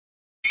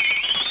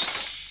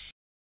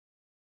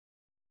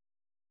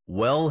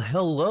Well,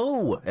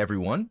 hello,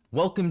 everyone.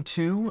 Welcome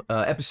to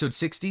episode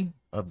 60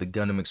 of the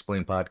Gundam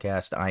Explained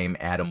podcast. I am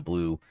Adam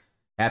Blue.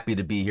 Happy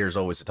to be here as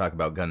always to talk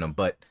about Gundam,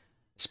 but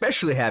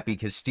especially happy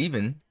because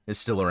Steven is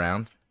still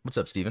around. What's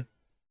up, Steven?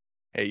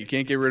 Hey, you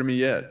can't get rid of me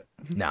yet.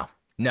 No,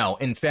 no.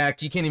 In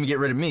fact, you can't even get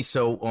rid of me.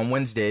 So on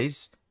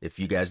Wednesdays, if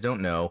you guys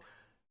don't know,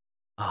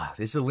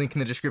 this is a link in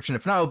the description.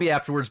 If not, it'll be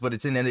afterwards, but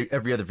it's in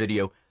every other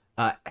video.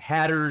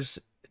 Hatter's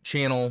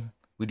channel,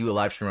 we do a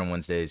live stream on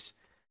Wednesdays.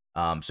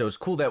 So it's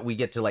cool that we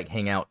get to like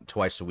hang out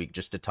twice a week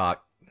just to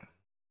talk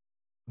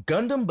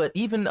Gundam, but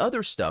even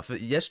other stuff.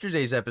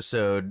 Yesterday's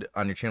episode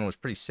on your channel was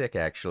pretty sick,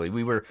 actually.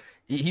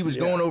 He was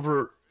going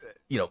over,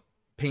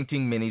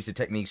 painting minis, the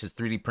techniques, his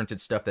 3D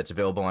printed stuff that's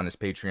available on his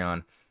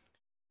Patreon.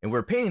 And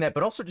we're painting that,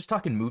 but also just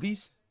talking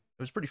movies.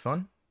 It was pretty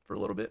fun for a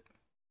little bit.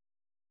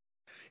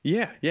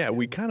 Yeah,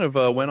 we kind of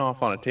went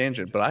off on a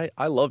tangent, but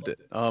I loved it.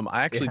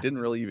 I actually didn't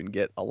really even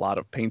get a lot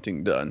of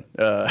painting done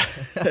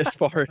as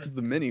far as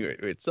the mini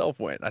itself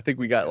went. I think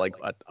we got like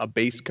a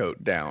base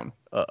coat down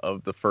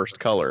of the first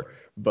color,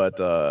 but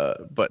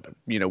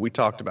we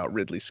talked about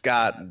Ridley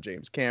Scott and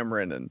James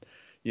Cameron and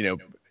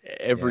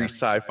every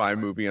sci-fi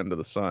movie under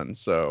the sun.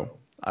 So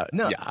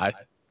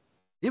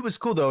it was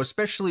cool though,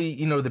 especially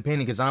the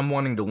painting, because I'm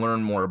wanting to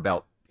learn more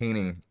about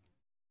painting.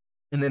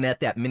 And then at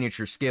that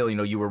miniature scale,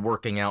 you were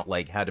working out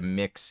like how to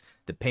mix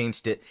the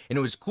paints. And it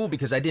was cool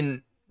because I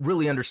didn't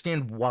really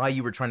understand why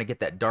you were trying to get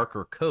that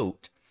darker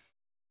coat.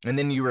 And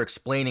then you were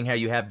explaining how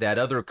you have that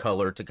other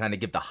color to kind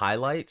of give the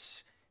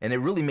highlights. And it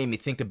really made me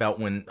think about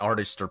when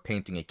artists are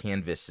painting a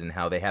canvas and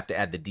how they have to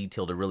add the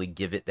detail to really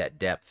give it that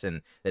depth.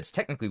 And that's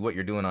technically what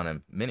you're doing on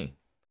a mini.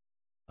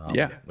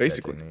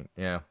 Basically.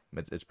 Yeah,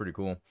 it's pretty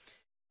cool.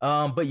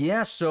 But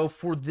yeah, so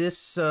for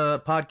this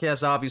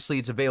podcast, obviously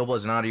it's available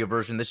as an audio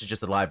version. This is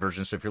just the live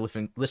version. So if you're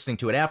listening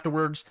to it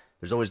afterwards,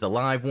 there's always the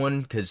live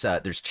one because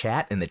there's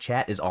chat, and the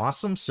chat is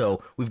awesome.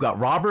 So we've got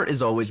Robert,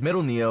 as always,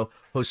 Metal Neo,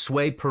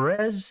 Josue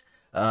Perez,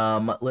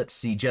 let's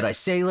see, Jedi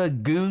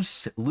Sayla,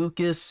 Goose,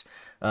 Lucas,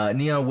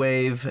 Neon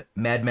Wave,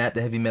 Mad Matt,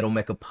 the Heavy Metal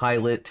Mecha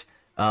Pilot,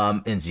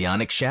 and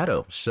Zionic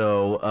Shadow.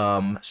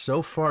 So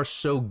so far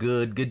so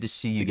good. Good to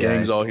see you guys. The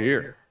gang's all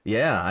here.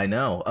 Yeah, I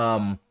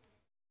know.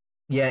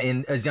 Yeah,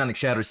 and Zionic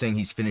Shadow is saying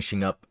he's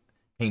finishing up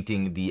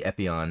painting the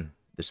Epion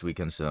this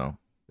weekend, so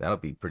that'll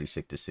be pretty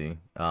sick to see.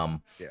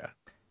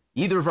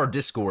 Either of our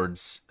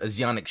Discords,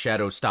 Zionic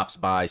Shadow stops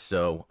by,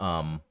 so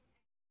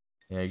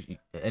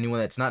anyone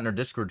that's not in our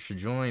Discord should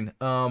join.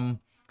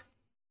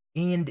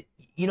 And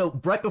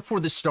right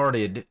before this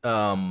started,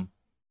 Metal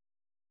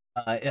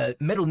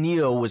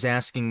Neo was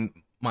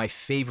asking my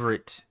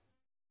favorite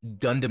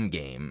Gundam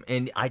game,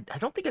 and I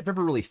don't think I've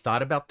ever really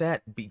thought about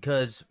that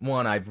because,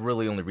 one, I've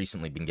really only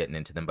recently been getting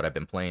into them, but I've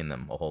been playing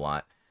them a whole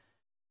lot.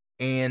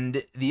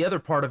 And the other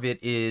part of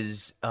it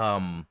is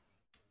I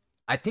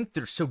think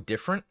they're so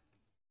different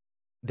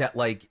that,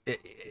 like,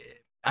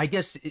 I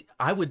guess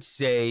I would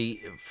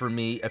say for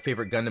me a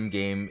favorite Gundam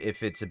game,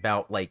 if it's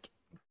about like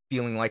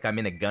feeling like I'm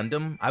in a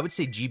Gundam, I would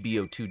say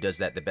GBO2 does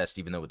that the best,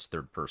 even though it's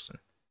third person.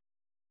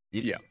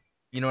 You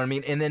know what I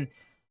mean? And then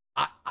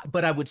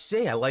but I would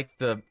say I like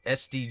the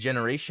SD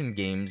generation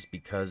games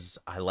because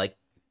I like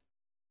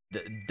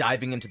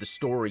diving into the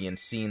story and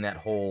seeing that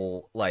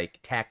whole like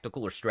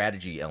tactical or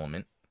strategy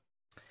element.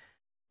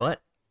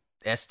 But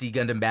SD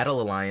Gundam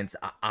Battle Alliance,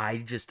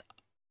 I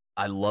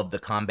love the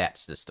combat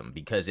system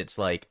because it's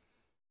like,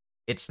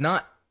 it's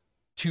not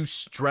too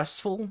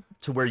stressful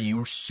to where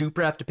you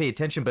super have to pay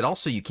attention, but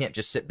also you can't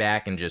just sit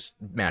back and just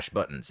mash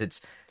buttons.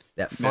 It's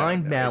that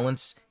fine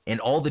balance,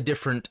 and all the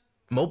different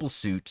mobile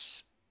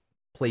suits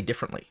play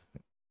differently.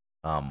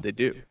 They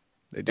do.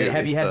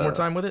 Have you had more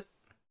time with it?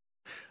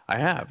 I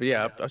have,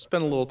 yeah. I've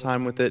spent a little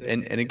time with it,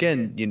 and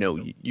again,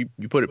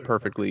 you put it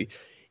perfectly.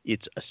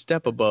 It's a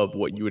step above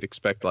what you would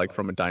expect, like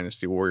from a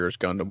Dynasty Warriors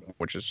Gundam,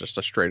 which is just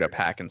a straight up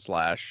hack and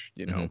slash,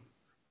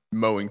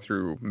 mowing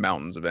through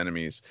mountains of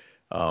enemies.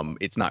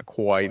 It's not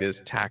quite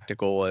as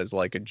tactical as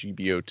like a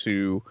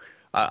GBO2.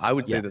 I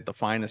would say that the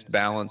finest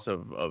balance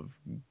of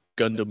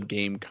Gundam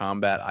game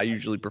combat, I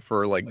usually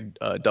prefer like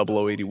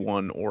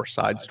 0081 or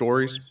side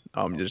stories.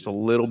 Just a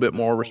little bit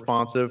more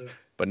responsive,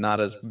 but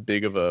not as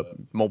big of a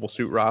mobile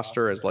suit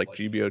roster as like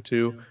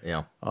GBO2.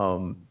 Yeah.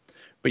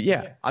 But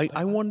yeah,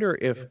 I wonder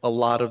if a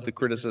lot of the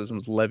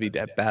criticisms levied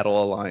at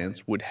Battle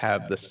Alliance would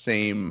have the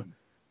same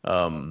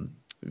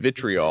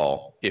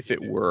vitriol if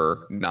it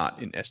were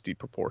not in SD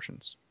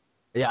proportions.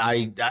 Yeah,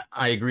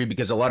 I agree,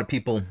 because a lot of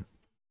people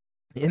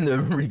in the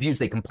reviews,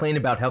 they complain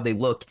about how they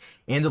look,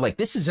 and they're like,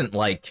 this isn't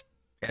like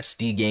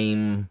SD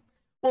game.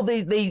 Well,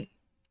 they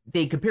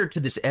compare it to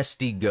this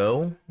SD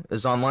Go,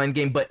 this online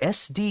game, but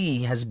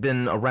SD has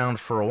been around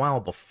for a while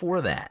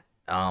before that.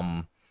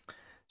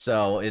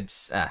 So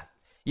it's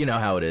you know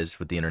how it is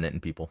with the internet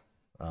and people.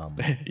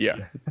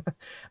 Yeah.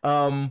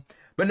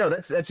 But no,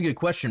 that's a good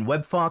question.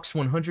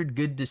 WebFox100,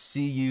 good to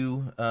see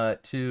you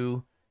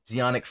too.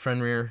 Zionic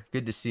Fenrir,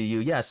 good to see you.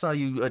 Yeah, I saw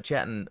you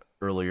chatting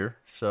earlier,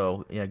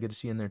 so yeah, good to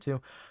see you in there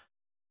too.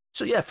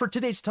 So yeah, for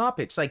today's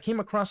topics, I came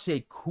across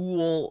a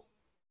cool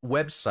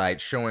website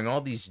showing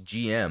all these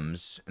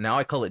GMs. Now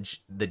I call it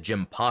the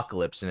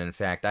Gympacalypse, and in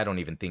fact, I don't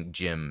even think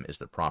Gym is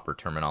the proper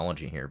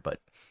terminology here, but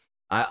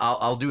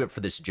I'll do it for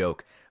this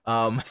joke.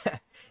 Um,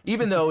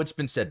 even though it's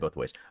been said both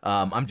ways.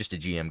 I'm just a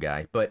GM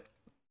guy, but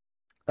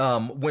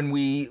when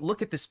we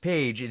look at this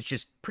page, it's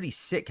just pretty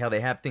sick how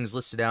they have things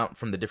listed out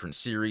from the different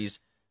series.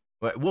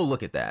 But we'll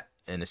look at that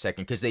in a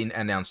second because they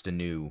announced a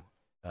new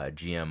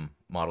GM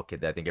model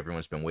kit that I think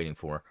everyone's been waiting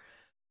for.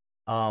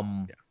 Yeah.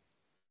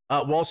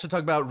 We'll also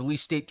talk about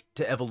release date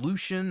to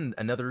Evolution,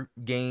 another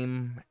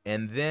game,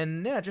 and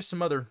then just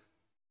some other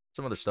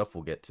stuff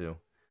we'll get to.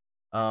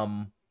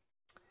 Yeah,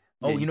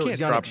 Oh, you can't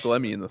drop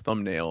Glemmy in the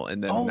thumbnail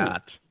and then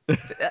not.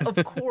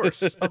 Of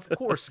course,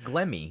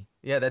 Glemmy.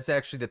 Yeah, that's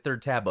actually the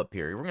third tab up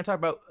here. We're gonna talk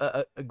about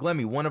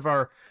Glemmy. One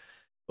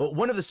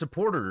of the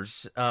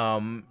supporters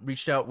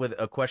reached out with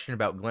a question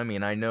about Glemmy,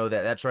 and I know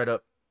that that's right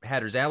up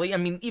Hatter's alley. I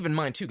mean, even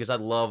mine too, because I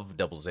love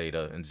Double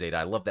Zeta and Zeta.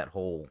 I love that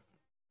whole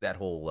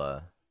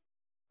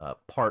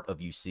part of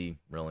UC,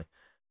 really.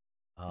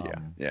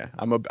 Yeah.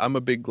 I'm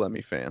a big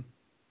Glemmy fan.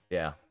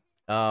 Yeah.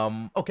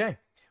 Okay.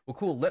 Well,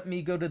 cool. Let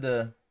me go to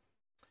the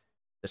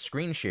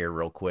screen share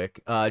real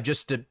quick.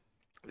 Just to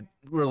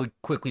really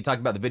quickly talk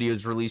about the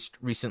videos released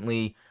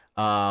recently.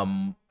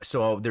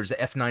 So there's a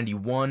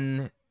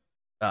F91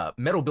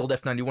 metal build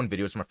F91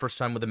 video. It's my first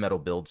time with a metal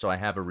build, so I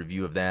have a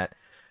review of that.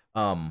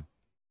 And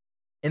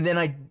then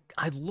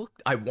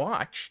I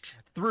watched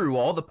through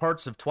all the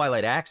parts of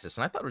Twilight Axis,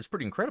 and I thought it was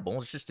pretty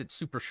incredible. It's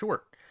super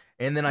short.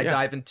 And then I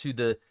dive into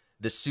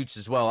the suits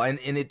as well. And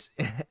it's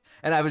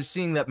and I was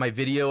seeing that my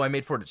video I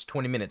made for it's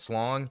 20 minutes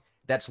long.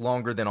 That's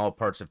longer than all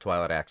parts of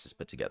Twilight Axis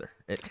put together.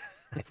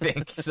 I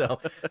think so.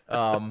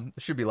 There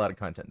should be a lot of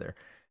content there.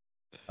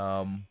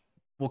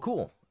 Well,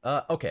 cool.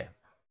 Okay,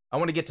 I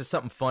want to get to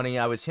something funny.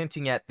 I was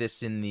hinting at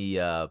this in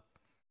the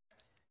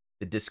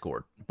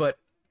Discord, but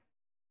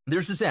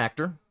there's this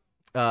actor.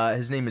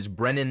 His name is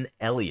Brennan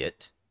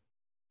Elliott,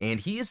 and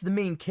he is the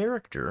main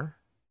character,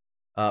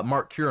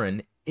 Mark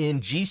Curran,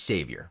 in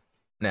G-Savior.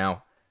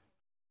 Now,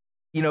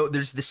 you know,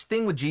 there's this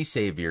thing with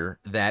G-Savior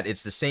that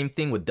it's the same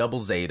thing with Double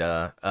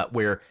Zeta,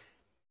 where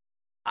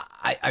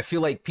I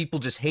feel like people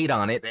just hate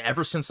on it.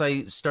 Ever since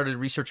I started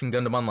researching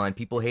Gundam Online,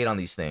 people hate on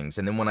these things.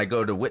 And then when I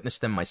go to witness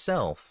them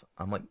myself,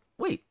 I'm like,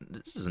 wait,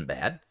 this isn't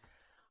bad.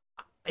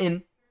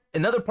 And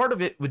another part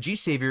of it with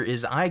G-Savior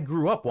is I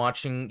grew up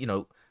watching, you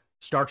know,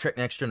 Star Trek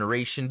Next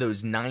Generation,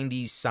 those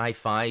 90s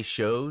sci-fi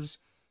shows.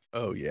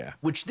 Oh, yeah.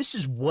 Which this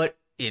is what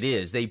it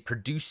is. They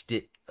produced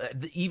it.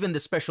 Even the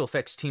special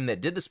effects team that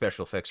did the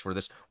special effects for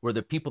this were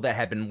the people that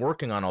had been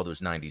working on all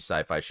those 90s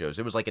sci-fi shows.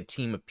 It was like a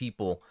team of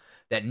people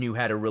that knew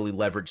how to really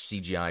leverage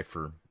CGI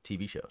for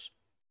TV shows.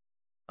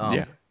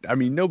 Yeah, I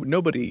mean,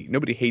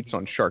 nobody hates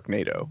on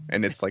Sharknado,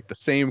 and it's like the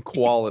same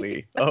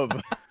quality of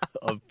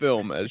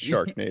film as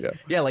Sharknado.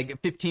 Yeah,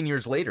 like 15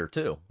 years later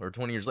too, or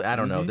 20 years later. I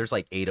don't know. There's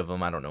like 8 of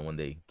them. I don't know when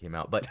they came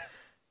out, but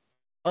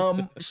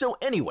so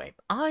anyway,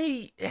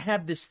 I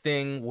have this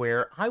thing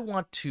where I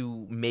want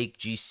to make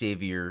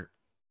G-Savior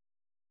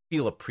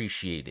feel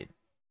appreciated.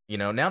 You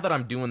know, now that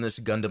I'm doing this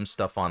Gundam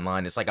stuff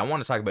online, it's like I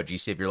want to talk about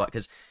G-Savior a lot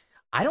because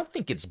I don't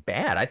think it's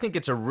bad. I think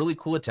it's a really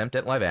cool attempt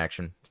at live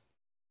action.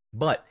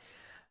 But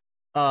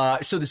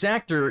so this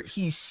actor,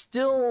 he's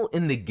still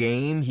in the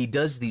game. He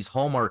does these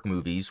Hallmark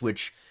movies,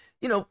 which,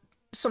 you know,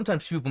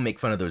 sometimes people make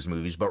fun of those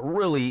movies, but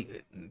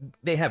really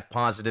they have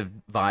positive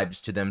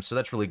vibes to them. So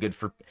that's really good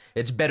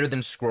it's better than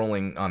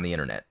scrolling on the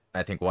internet.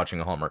 I think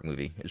watching a Hallmark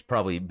movie is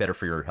probably better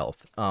for your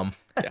health.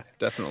 Yeah,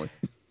 definitely.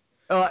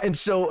 And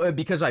so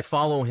because I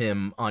follow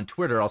him on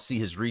Twitter, I'll see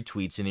his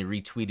retweets, and he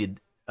retweeted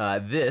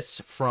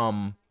this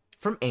from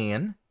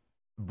Anne,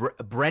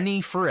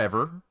 Brenny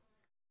Forever,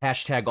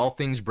 hashtag all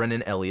things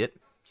Brennan Elliott.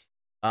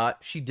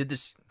 She did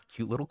this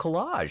cute little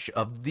collage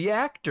of the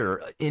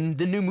actor in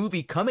the new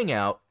movie coming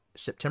out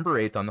September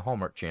 8th on the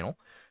Hallmark Channel,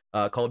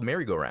 called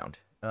Merry Go Round.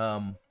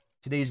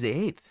 Today's the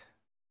 8th.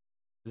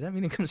 Does that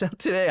mean it comes out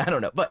today? I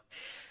don't know, but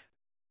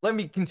let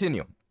me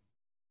continue.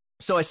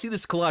 So I see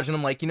this collage, and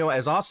I'm like, you know,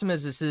 as awesome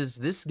as this is,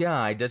 this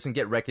guy doesn't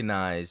get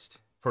recognized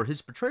for his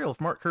portrayal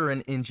of Mark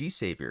Curran in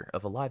G-Savior,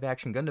 of a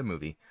live-action Gundam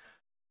movie.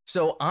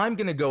 So I'm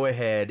going to go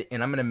ahead,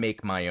 and I'm going to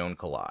make my own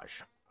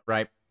collage,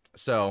 right?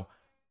 So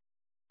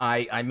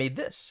I made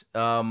this.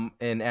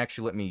 And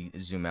actually, let me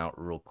zoom out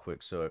real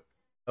quick. So,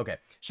 okay.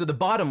 So the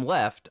bottom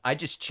left, I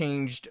just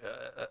changed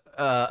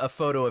a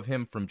photo of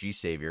him from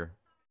G-Savior.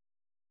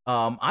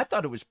 I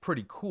thought it was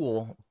pretty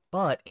cool,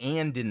 but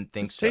Anne didn't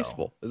think so.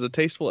 Tasteful. It's a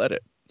tasteful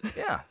edit.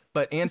 Yeah,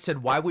 but Anne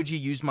said, why would you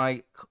use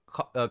my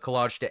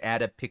collage to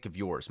add a pic of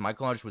yours? My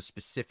collage was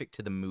specific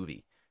to the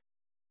movie.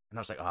 And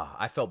I was like,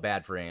 I felt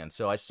bad for Anne.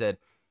 So I said,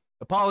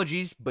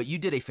 apologies, but you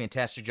did a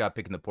fantastic job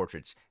picking the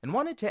portraits, and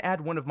wanted to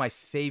add one of my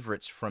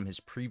favorites from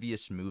his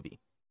previous movie.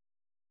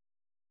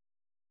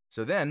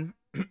 So then,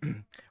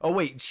 oh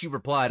wait, she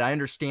replied, I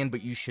understand,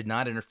 but you should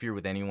not interfere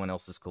with anyone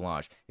else's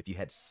collage. If you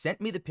had sent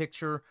me the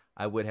picture,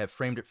 I would have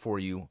framed it for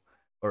you.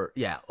 Or,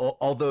 yeah,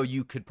 although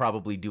you could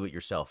probably do it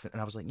yourself.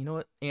 And I was like, you know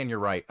what, Anne, you're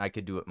right. I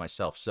could do it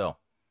myself. So,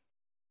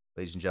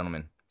 ladies and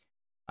gentlemen,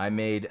 I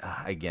made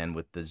again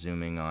with the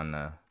zooming on.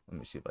 Let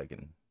me see if I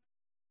can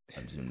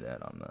unzoom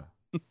that on the.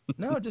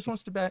 No, it just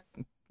wants to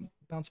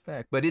bounce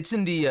back. But it's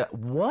in the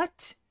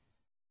what?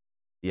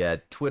 Yeah,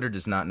 Twitter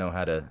does not know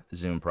how to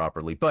zoom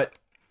properly. But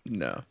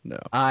No, no.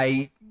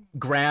 I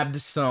grabbed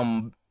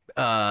some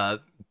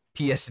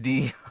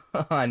PSD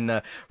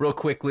on real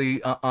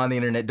quickly on the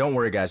internet. Don't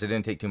worry, guys, it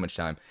didn't take too much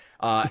time.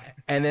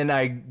 And then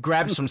I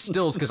grabbed some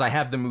stills because I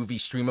have the movie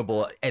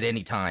streamable at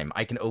any time.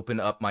 I can open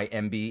up my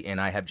MB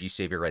and I have G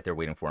Savior right there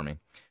waiting for me.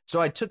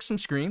 So I took some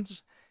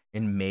screens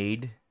and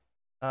made,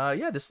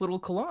 this little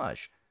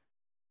collage.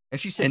 And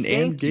she said, And "Thank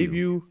Anne gave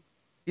you,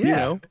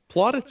 Yeah.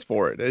 plaudits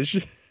for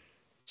it.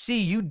 See,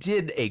 you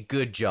did a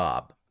good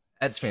job.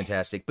 That's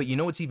fantastic. But you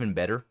know what's even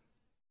better?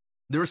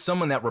 There was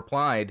someone that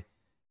replied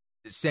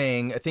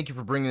saying, "Thank you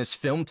for bringing this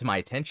film to my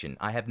attention.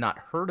 I have not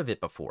heard of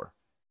it before."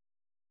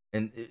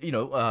 And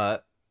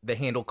the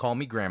handle call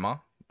me grandma,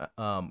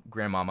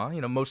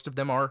 grandmama. Most of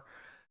them are,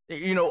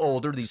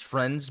 older. These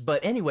friends,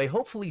 but anyway,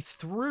 hopefully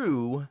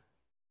through,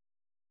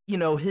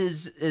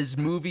 his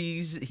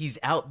movies, he's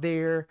out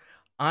there.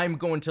 I'm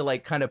going to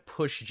like kind of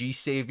push G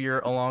Savior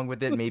along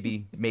with it.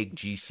 Maybe make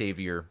G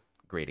Savior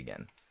great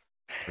again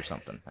or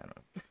something. I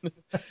don't know.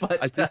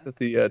 But I think that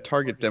the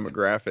target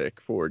demographic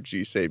for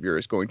G Savior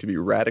is going to be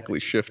radically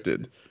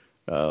shifted.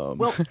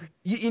 well,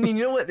 you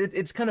know what?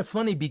 It's kind of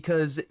funny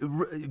because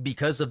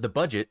of the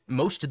budget,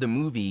 most of the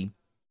movie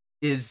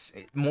is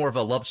more of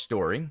a love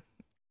story,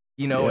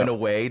 in Yeah. a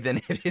way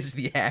than it is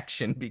the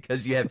action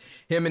because you have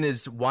him and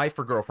his wife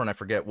or girlfriend, I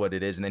forget what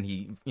it is, and then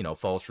he,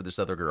 falls for this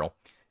other girl.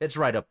 It's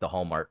right up the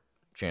Hallmark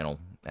Channel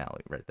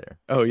alley right there.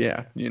 Oh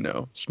yeah,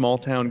 small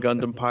town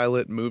Gundam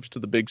pilot moves to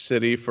the big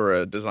city for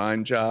a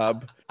design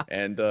job,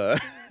 and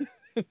Yep,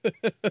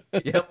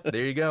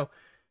 there you go.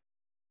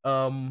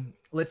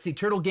 Let's see,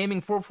 Turtle Gaming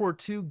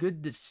 442,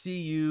 good to see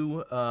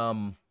you.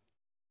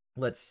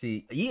 Let's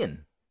see,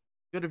 Ian,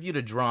 good of you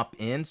to drop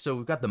in. So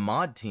we've got the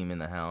mod team in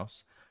the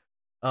house.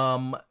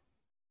 But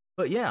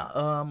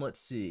yeah,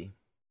 let's see.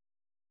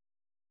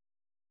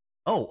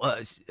 Oh,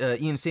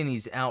 Ian saying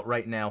he's out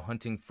right now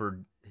hunting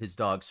for his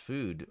dog's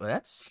food. Well,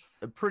 that's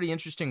a pretty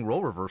interesting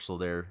role reversal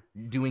there,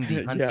 doing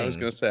the hunting. yeah, I was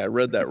gonna say I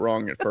read that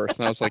wrong at first,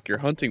 and I was like, "You're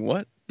hunting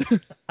what?"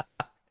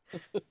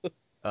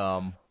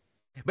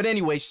 But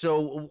anyway,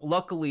 so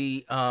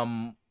luckily,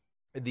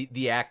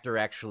 the actor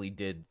actually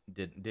did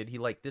he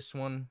like this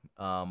one?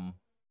 It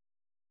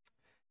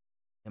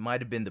might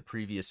have been the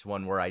previous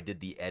one where I did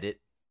the edit.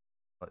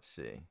 Let's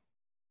see.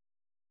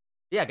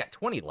 Yeah, I got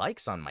 20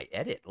 likes on my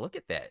edit. Look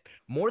at that.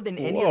 More than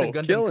any other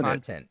Gundam killing it.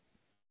 content.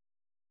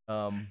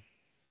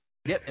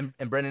 Yep,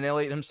 and Brendan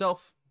Elliott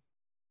himself,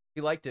 he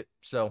liked it.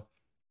 So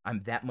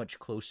I'm that much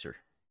closer.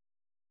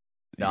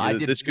 No, I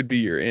did. This could be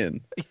your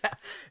in. Yeah.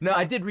 No,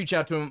 I did reach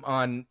out to him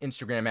on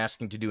Instagram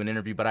asking to do an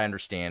interview, but I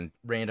understand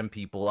random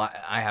people.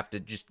 I have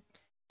to just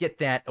get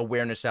that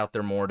awareness out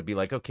there more to be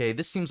like, okay,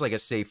 this seems like a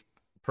safe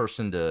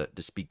person to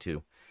speak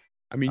to.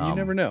 I mean, you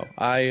never know.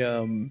 I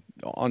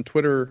on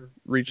Twitter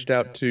reached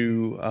out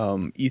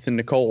to Ethan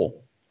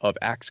Nicole of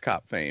Axe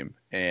Cop fame,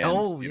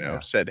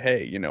 and said,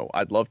 "Hey,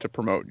 I'd love to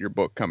promote your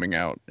book coming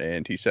out."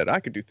 And he said, "I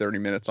could do 30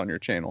 minutes on your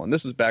channel." And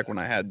this is back when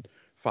I had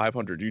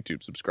 500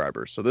 YouTube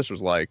subscribers, so this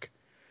was like,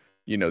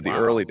 the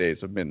early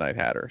days of Midnight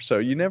Hatter. So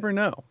you never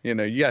know. You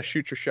gotta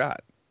shoot your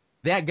shot.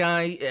 That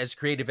guy, as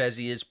creative as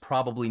he is,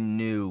 probably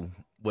knew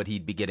what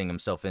he'd be getting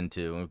himself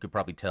into, and we could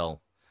probably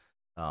tell.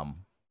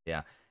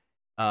 Yeah.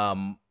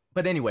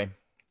 But anyway,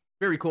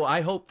 very cool.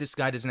 I hope this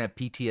guy doesn't have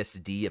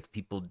PTSD of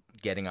people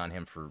getting on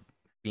him for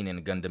being in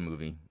a Gundam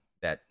movie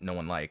that no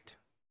one liked,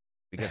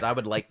 because I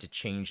would like to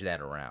change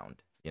that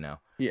around, Yeah.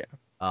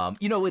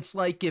 It's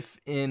like if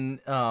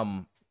in,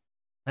 I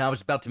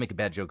was about to make a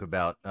bad joke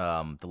about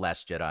The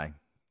Last Jedi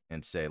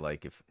and say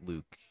like if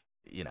Luke,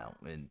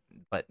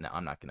 but no,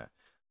 I'm not gonna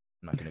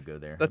go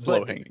there. That's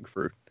low-hanging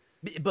fruit.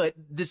 But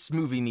this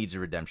movie needs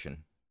a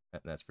redemption.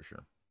 That's for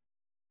sure.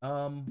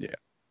 Yeah.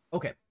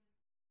 Okay.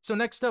 So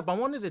next up, I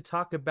wanted to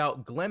talk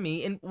about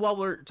Glemmy. And while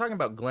we're talking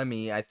about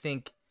Glemmy, I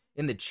think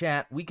in the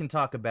chat, we can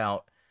talk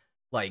about,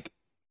 like,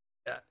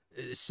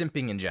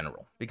 simping in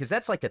general. Because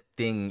that's, like, a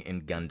thing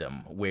in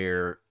Gundam,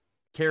 where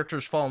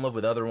characters fall in love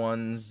with other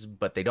ones,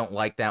 but they don't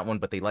like that one,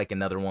 but they like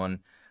another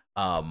one.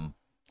 And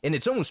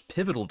it's almost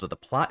pivotal to the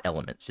plot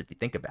elements, if you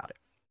think about it.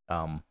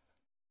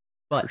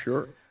 But For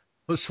sure.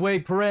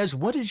 Josue Perez,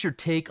 what is your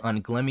take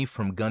on Glemmy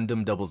from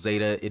Gundam Double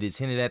Zeta? It is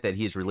hinted at that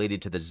he is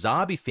related to the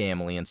Zabi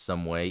family in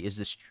some way. Is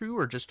this true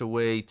or just a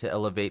way to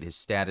elevate his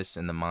status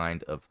in the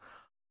mind of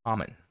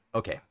Haman?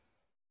 Okay.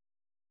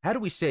 How do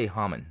we say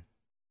Haman?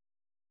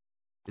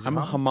 I'm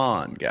a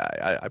Haman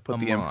guy. I put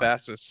the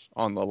emphasis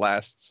on the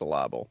last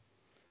syllable.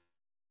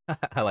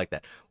 I like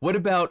that. What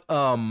about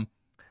Rambal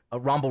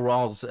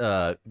Rawl's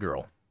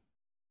girl?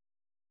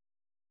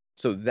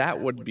 So that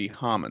would be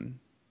Haman.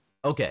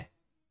 Okay.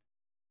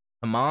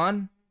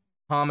 Haman,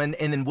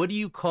 and then what do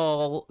you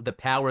call the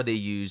power they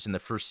use in the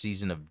first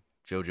season of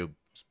JoJo's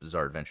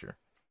Bizarre Adventure?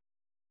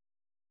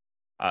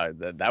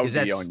 That would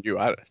be on you.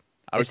 I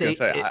I was It's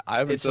gonna a say it, I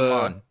haven't. it's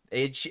Hamon.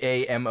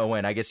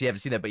 Hamon. I guess you haven't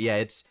seen that, but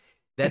yeah,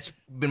 that's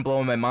been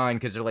blowing my mind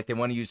because they're like they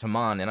want to use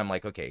Hamon, and I'm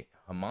like, okay,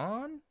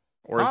 Hamon,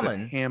 Or is it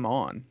Hamon, ham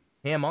on?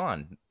 ham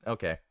on.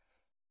 Okay,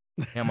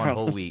 ham on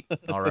whole wheat.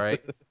 All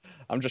right.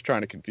 I'm just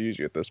trying to confuse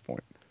you at this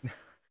point.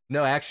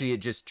 No, actually, it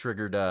just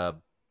triggered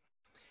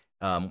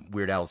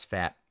Weird Al's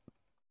Fat.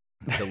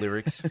 The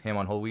lyrics, ham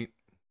on whole wheat.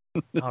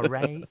 All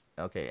right.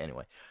 Okay.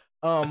 Anyway,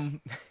 um,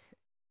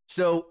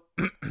 so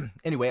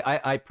anyway,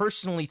 I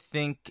personally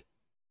think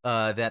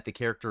that the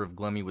character of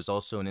Glemmy was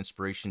also an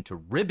inspiration to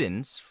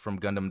Ribbons from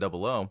Gundam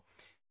 00.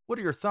 What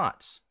are your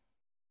thoughts?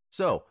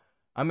 So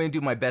I'm gonna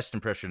do my best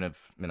impression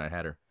of Midnight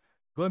Hatter.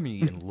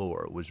 Glemmy in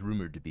lore was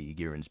rumored to be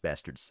Giran's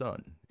bastard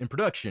son. In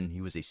production,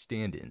 he was a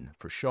stand-in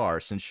for Char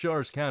since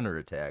Char's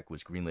counterattack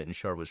was greenlit and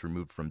Char was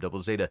removed from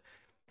Double Zeta.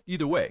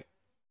 Either way,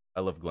 I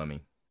love Glemmy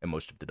and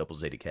most of the Double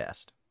Zeta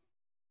cast.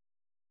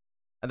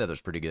 I thought that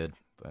was pretty good,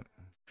 but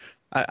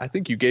I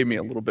think you gave me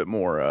a little bit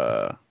more,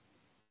 a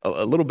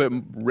little bit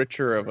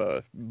richer of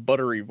a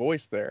buttery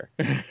voice there.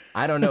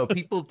 I don't know.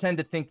 People tend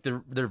to think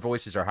their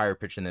voices are higher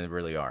pitched than they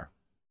really are.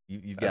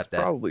 You've That's got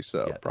that. probably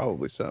so.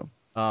 Probably so.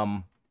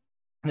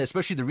 And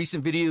especially the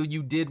recent video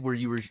you did where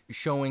you were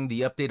showing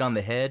the update on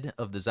the head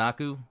of the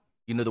Zaku.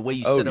 You know, the way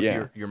you set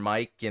up your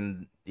mic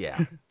and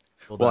yeah.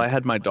 Well, I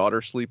had my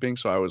daughter sleeping,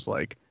 so I was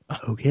like,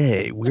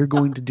 okay, we're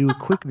going to do a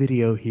quick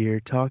video here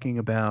talking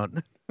about.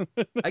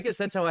 I guess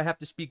that's how I have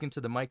to speak into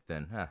the mic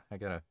then. Huh, I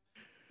gotta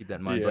keep that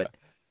in mind. Yeah. But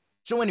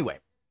so anyway,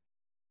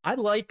 I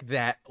like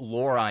that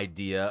lore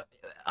idea.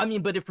 I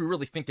mean, but if we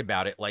really think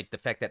about it, like the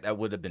fact that that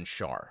would have been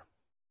Char.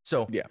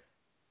 So Yeah.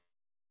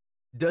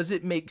 does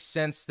it make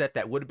sense that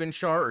that would have been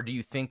Char, or do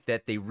you think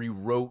that they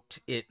rewrote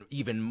it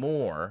even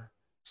more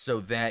so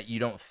that you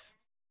don't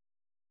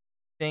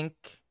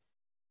think?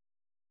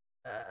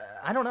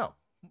 I don't know.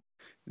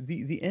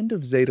 The end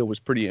of Zeta was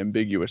pretty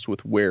ambiguous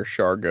with where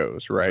Char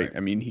goes, right? Right. I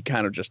mean, he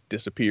kind of just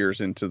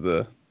disappears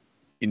into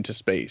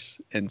space,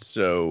 and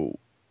so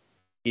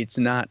it's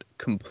not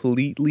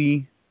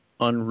completely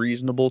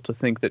unreasonable to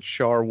think that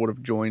Char would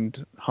have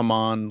joined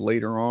Haman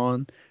later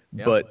on.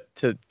 Yeah. But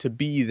to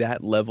be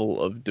that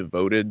level of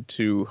devoted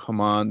to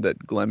Haman that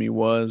Glemmy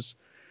was,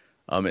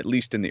 at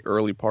least in the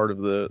early part of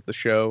the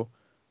show,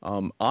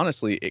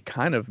 honestly, it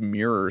kind of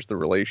mirrors the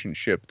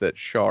relationship that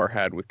Char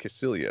had with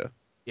Cassilia.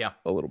 Yeah.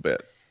 A little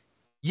bit.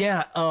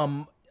 Yeah,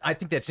 I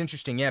think that's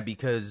interesting, yeah,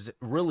 because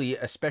really,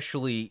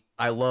 especially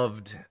I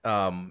loved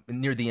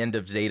near the end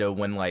of Zeta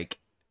when like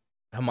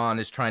Haman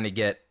is trying to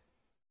get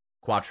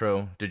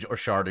Quattro or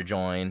Char to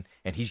join,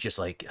 and he's just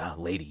like,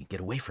 lady, get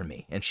away from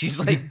me. And she's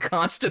like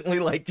constantly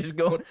like just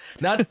going,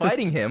 not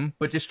fighting him,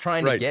 but just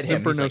trying to get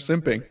him. Simper, no like,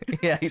 simping.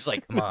 Yeah, he's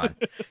like, come on.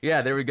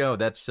 Yeah, there we go.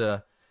 That's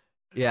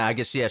yeah, I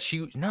guess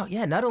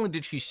not only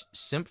did she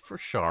simp for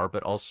Char,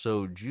 but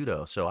also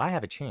Judo. So I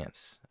have a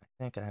chance. I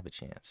think I have a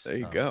chance. There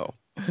you go.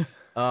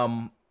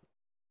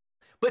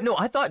 But no,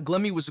 I thought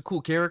Glemmy was a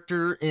cool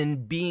character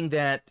in being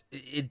that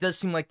it does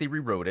seem like they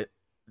rewrote it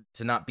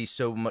to not be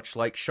so much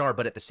like Char,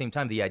 but at the same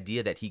time, the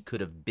idea that he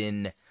could have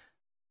been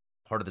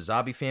part of the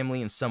Zabi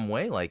family in some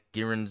way, like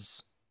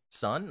Giran's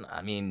son.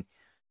 I mean,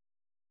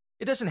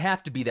 it doesn't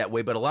have to be that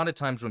way, but a lot of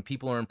times when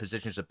people are in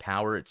positions of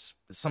power, it's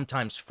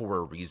sometimes for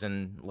a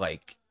reason,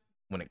 like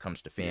when it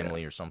comes to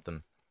family or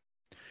something.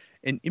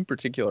 And in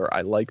particular,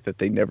 I like that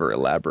they never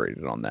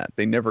elaborated on that.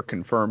 They never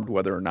confirmed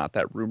whether or not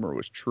that rumor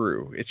was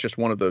true. It's just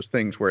one of those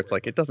things where it's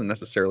like it doesn't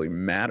necessarily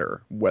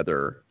matter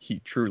whether he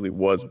truly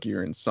was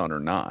Giran's son or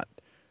not.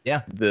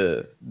 Yeah.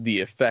 The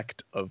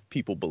effect of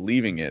people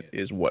believing it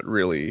is what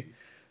really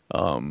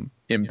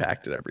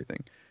impacted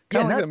everything.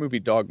 Kind of like that movie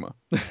Dogma.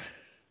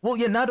 Well,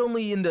 yeah, not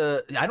only in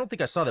the... I don't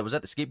think I saw that. Was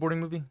that the skateboarding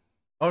movie?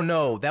 Oh,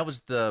 no, that was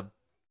the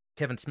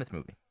Kevin Smith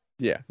movie.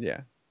 Yeah.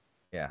 Yeah,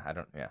 I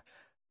don't... Yeah.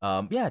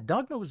 Yeah,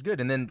 Dogma was good.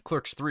 And then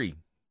Clerks 3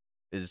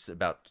 is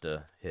about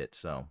to hit,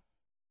 so...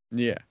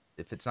 Yeah.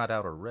 If it's not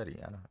out already,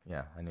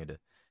 I need to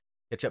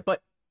catch up.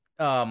 But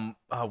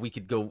we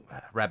could go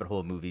rabbit hole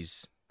of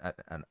movies. I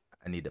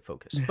need to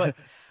focus. But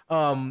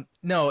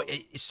no,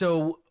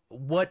 so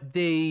what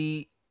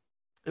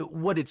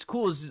it's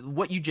cool is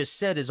what you just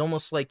said is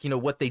almost like,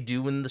 what they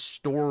do in the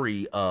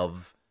story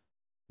of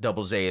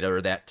Double Zeta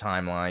or that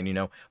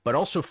timeline, but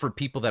also for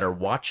people that are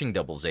watching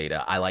Double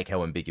Zeta, I like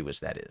how ambiguous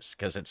that is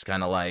because it's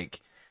kind of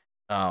like,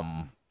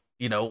 I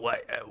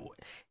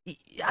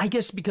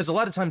guess because a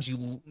lot of times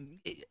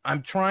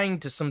I'm trying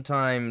to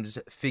sometimes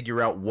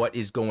figure out what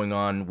is going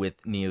on with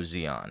Neo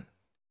Zeon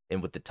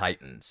and with the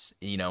Titans,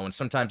 and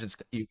sometimes it's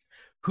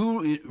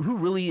who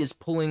really is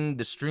pulling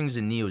the strings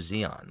in Neo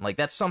Zeon. Like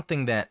that's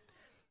something that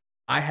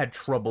I had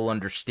trouble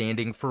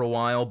understanding for a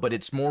while, but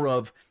it's more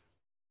of,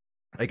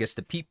 I guess,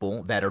 the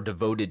people that are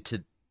devoted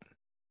to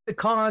the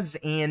cause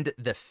and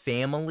the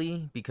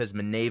family, because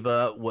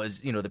Mineva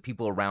was, the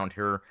people around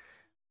her,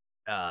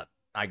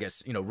 I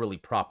guess, really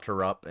propped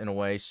her up in a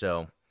way.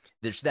 So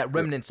there's that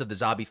remnants of the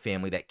Zabi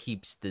family that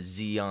keeps the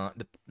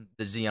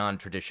Zeon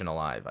tradition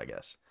alive, I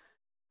guess.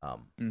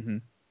 What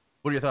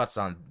are your thoughts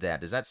on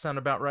that? Does that sound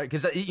about right?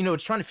 Because,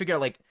 it's trying to figure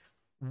out, like,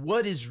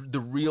 what is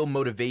the real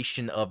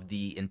motivation of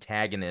the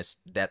antagonist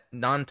that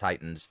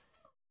non-Titans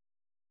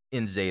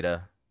in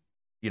Zeta,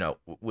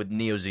 with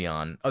Neo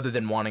Zeon, other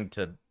than wanting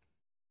to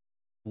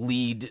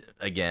lead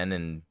again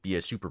and be a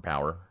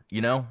superpower,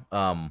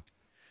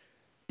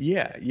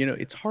 Yeah,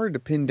 it's hard to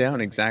pin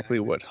down exactly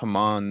what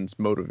Hamon's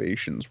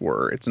motivations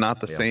were. It's not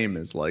the Yeah. same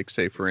as, like,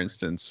 say, for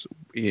instance,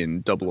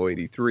 in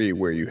 0083,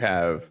 where you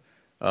have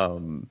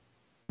um,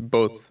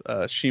 both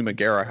Shima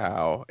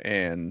Garahao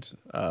and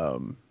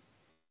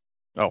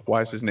oh,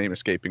 why is his name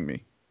escaping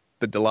me?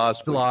 The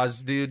Delaz fleet.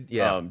 Laws, dude.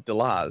 Yeah.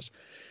 Delaz.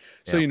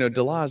 So, Yeah.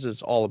 Delaz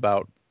is all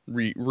about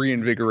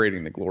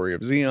reinvigorating the glory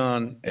of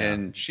Xeon, Yeah.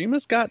 and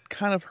Shima's got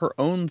kind of her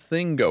own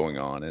thing going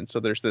on. And so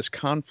there's this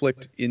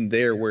conflict in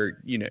there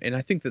where, and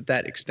I think that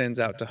that extends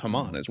out to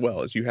Haman as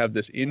well, as you have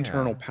this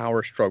internal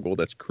power struggle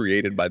that's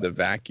created by the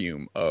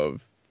vacuum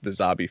of the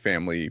Zabi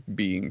family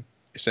being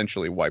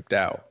essentially wiped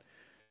out.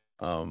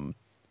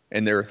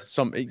 And there are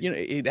some,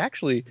 it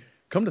actually,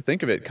 come to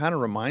think of it, kind of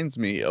reminds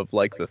me of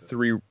like the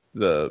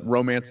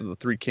romance of the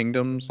Three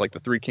Kingdoms, like the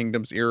Three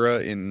Kingdoms era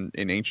in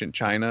ancient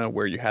China,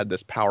 where you had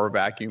this power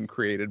vacuum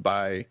created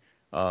by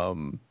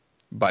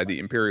the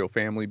imperial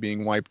family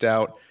being wiped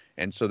out,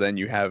 and so then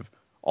you have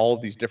all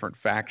of these different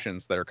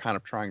factions that are kind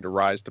of trying to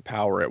rise to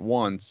power at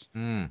once,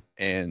 Mm.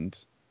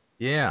 and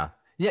Yeah.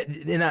 Yeah,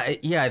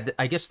 and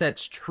I guess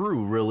that's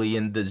true, really,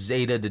 in the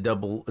Zeta to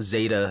double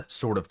Zeta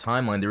sort of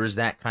timeline. There is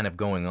that kind of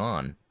going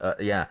on.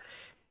 Yeah.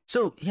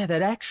 So, yeah,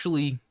 that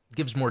actually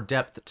gives more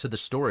depth to the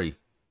story,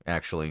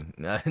 actually,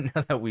 now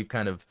that we've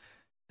kind of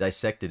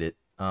dissected it.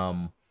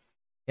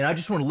 And I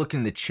just want to look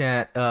in the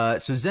chat.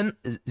 So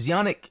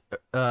Zionic,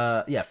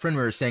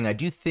 Frenmer is saying, I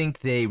do think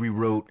they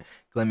rewrote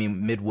Glemmy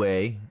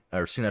midway,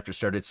 or soon after it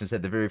started, since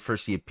at the very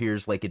first he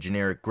appears like a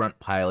generic grunt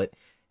pilot,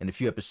 and a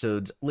few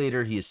episodes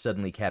later he is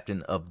suddenly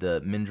captain of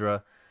the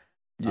Mindra.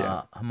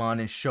 yeah,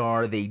 Haman and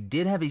Shar, they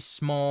did have a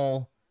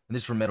small, and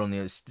this is from Metal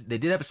News, they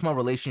did have a small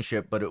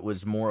relationship, but it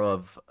was more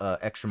of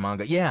extra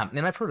manga. Yeah,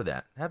 and I've heard of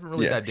that. I haven't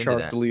really yeah, dived into Sharp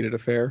that. deleted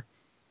affair.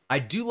 I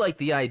do like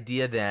the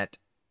idea that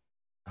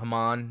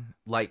Haman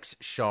likes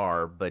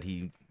Shar, but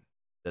he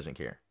doesn't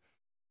care.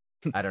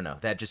 I don't know.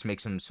 That just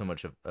makes him so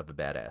much of a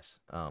badass.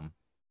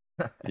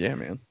 Yeah,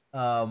 man.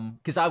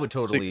 Because I would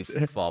totally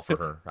fall for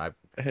her.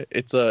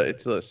 It's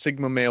a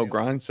Sigma male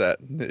grind set.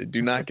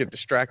 Do not get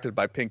distracted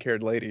by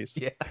pink-haired ladies.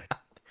 Yeah.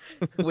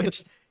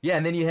 Which, yeah,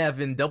 and then you have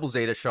in Double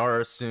Zeta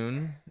Shara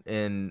soon,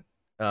 and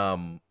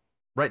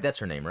right, that's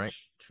her name, right?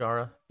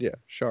 Shara. Yeah,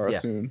 Shara Yeah.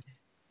 soon.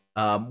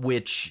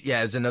 Which,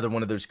 yeah, is another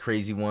one of those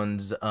crazy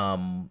ones.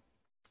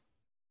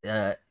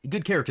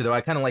 Good character though.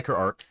 I kind of like her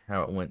arc,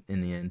 how it went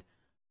in the end.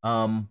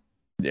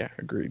 Yeah,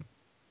 agreed.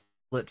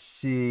 Let's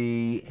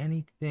see,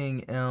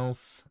 anything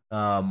else?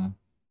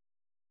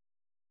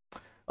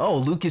 Oh,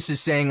 Lucas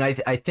is saying, I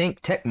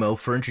thank Tecmo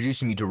for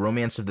introducing me to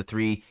Romance of the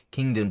Three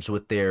Kingdoms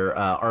with their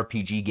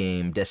RPG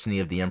game, Destiny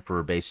of the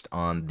Emperor, based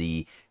on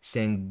the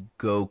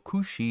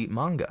Sengokushi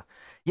manga.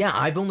 Yeah,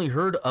 I've only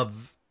heard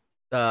of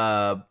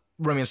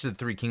Romance of the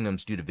Three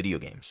Kingdoms due to video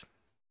games.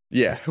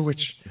 Yeah,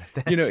 which,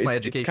 That's my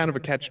it's education. kind of a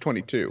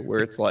catch-22, where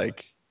it's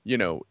like,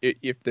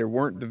 if there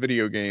weren't the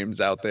video games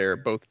out there,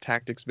 both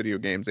tactics video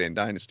games and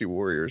Dynasty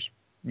Warriors,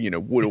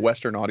 would a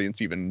Western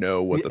audience even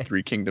know what the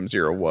Three Kingdoms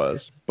era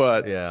was?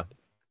 But Yeah.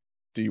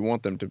 do you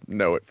want them to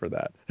know it for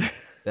that?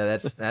 Yeah,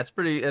 that's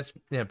pretty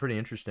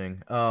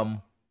interesting.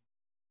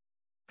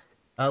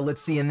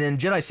 Let's see, and then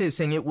Jedi Say is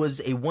saying it was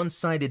a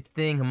one-sided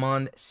thing.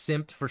 Haman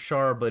simped for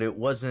Shar, but it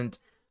wasn't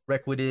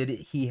requited.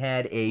 He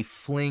had a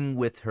fling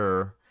with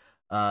her.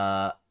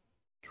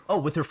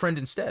 With her friend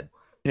instead.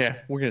 Yeah,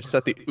 we're gonna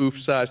set the oof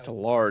size to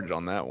large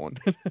on that one.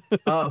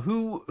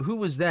 Who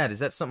was that? Is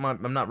that something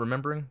I'm not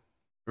remembering,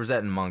 or is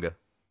that in manga?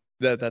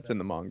 That's in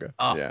the manga.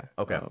 Oh, yeah.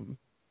 okay.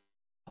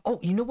 Oh,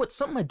 you know what?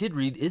 Something I did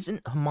read.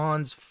 Isn't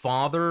Haman's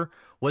father?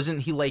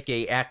 Wasn't he like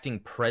a acting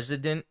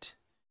president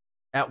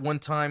at one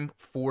time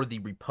for the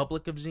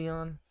Republic of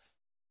Xeon?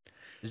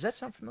 Does that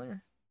sound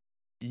familiar?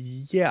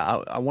 Yeah,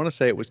 I want to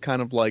say it was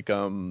kind of like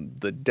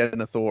the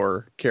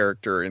Denethor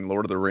character in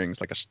Lord of the Rings,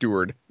 like a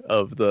steward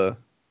of the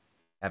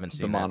Haven't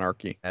seen the that.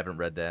 monarchy. Haven't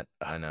read that.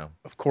 I know.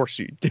 Of course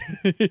you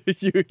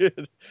you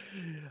did.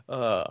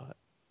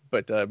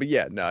 But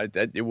yeah, no,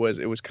 it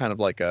was kind of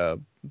like a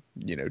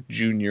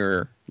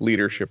junior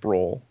leadership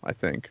role, I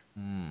think.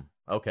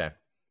 Okay.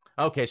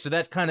 Okay, so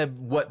that's kind of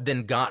what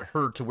then got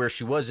her to where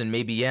she was, and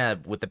maybe, yeah,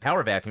 with the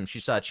power vacuum, she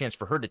saw a chance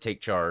for her to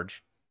take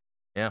charge.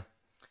 Yeah.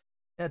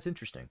 Yeah, it's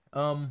interesting.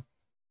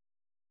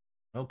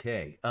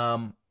 Okay.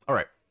 All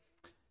right.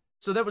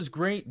 So that was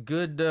great.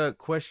 Good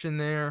question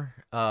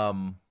there.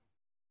 I'll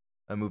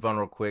move on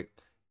real quick.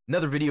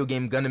 Another video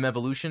game, Gundam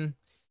Evolution.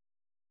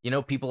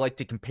 People like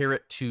to compare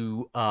it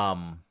to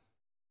Overwatch.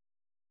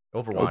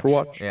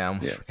 Overwatch? Yeah, I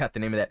almost forgot the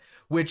name of that.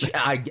 Which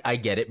I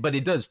get it, but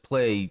it does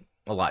play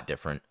a lot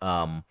different.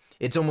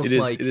 It's almost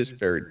like it is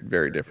very,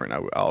 very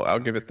different. I'll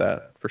give it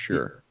that for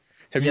sure.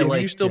 Have Yeah,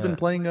 you still been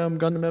playing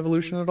Gundam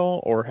Evolution at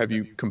all, or have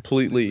you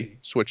completely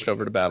switched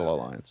over to Battle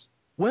Alliance?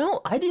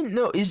 Well, I didn't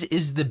know.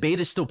 Is the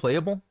beta still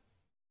playable?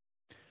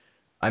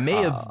 Uh, I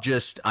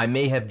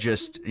may have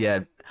just, yeah.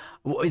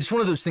 Well, it's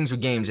one of those things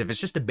with games. If it's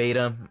just a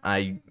beta,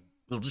 I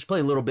will just play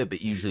a little bit,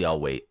 but usually I'll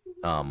wait.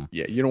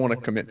 yeah, you don't want to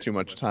commit too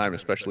much time,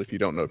 especially if you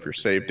don't know if your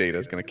save data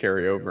is going to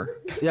carry over.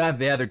 yeah,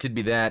 there could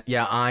be that.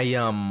 Yeah,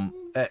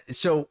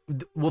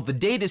 well, the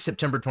date is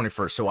September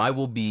 21st, so I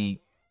will be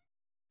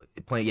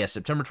playing. Yeah,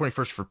 September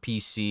 21st for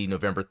PC,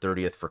 November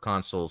 30th for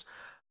consoles.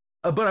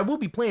 But I will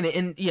be playing it,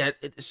 and yeah,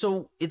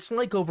 so it's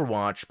like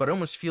Overwatch, but I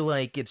almost feel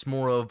like it's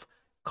more of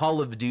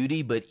Call of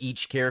Duty, but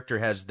each character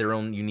has their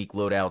own unique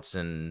loadouts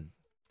and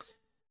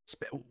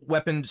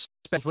weapons,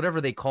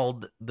 whatever they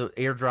called the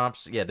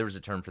airdrops. Yeah, there was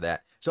a term for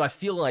that. So I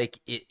feel like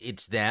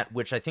it's that,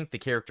 which I think the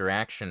character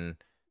action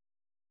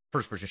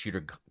first person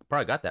shooter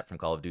probably got that from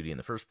Call of Duty in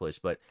the first place.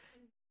 But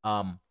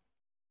um,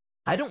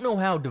 I don't know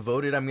how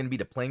devoted I'm going to be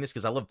to playing this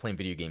because I love playing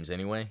video games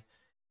anyway,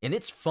 and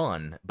it's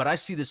fun. But I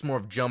see this more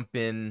of jump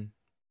in,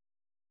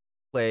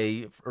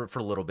 play for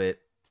a little bit,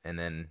 and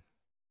then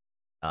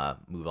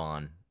move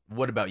on.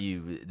 What about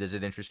you? Does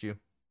it interest you?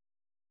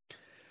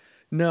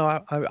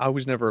 No, I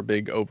was never a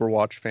big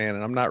Overwatch fan,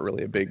 and I'm not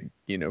really a big,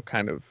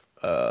 kind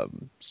of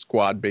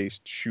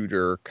squad-based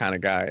shooter kind of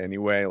guy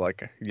anyway.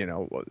 Like,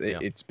 Yeah.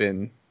 it's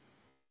been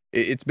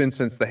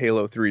since the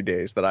Halo 3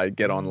 days that I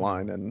get Mm,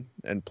 online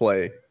and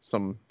play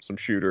some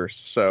shooters.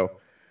 So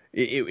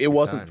it good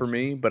wasn't for times.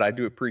 me, but I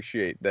do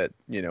appreciate that,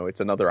 it's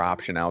another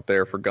option out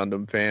there for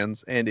Gundam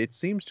fans, and it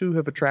seems to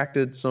have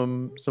attracted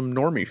some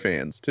normie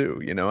fans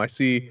too. I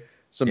see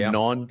some Yeah.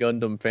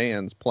 non-Gundam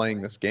fans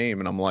playing this game,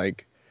 and I'm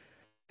like,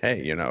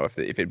 hey,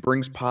 if it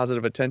brings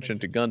positive attention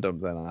to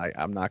Gundam, then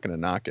I'm not going to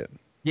knock it.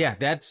 Yeah,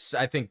 that's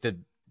I think the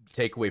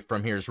takeaway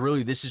from here is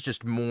really this is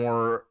just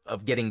more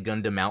of getting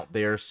Gundam out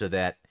there so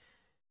that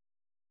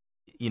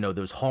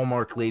those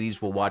Hallmark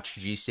ladies will watch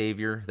G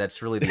Savior.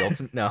 That's really the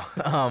ultimate. No,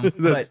 that's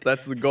but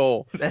that's the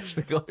goal. that's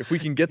the goal. If we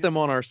can get them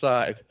on our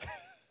side.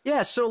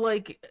 Yeah, so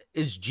like,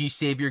 is G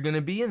Savior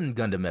gonna be in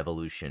Gundam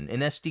Evolution, in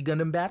SD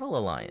Gundam Battle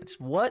Alliance?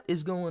 What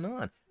is going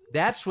on?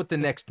 That's what the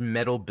next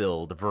metal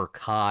build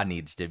Verka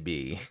needs to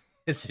be.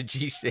 Is a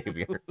G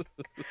Savior.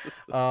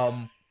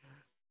 Um.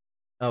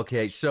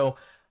 Okay, so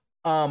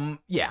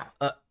yeah,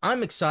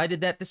 I'm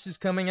excited that this is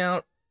coming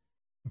out,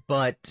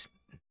 but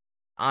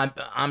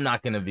I'm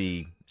not gonna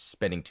be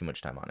spending too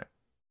much time on it.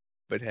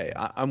 But hey,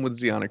 I'm with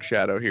Zeonic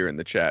Shadow here in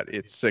the chat.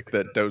 It's sick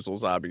that Dozel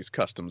Zabi's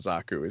custom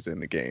Zaku is in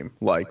the game.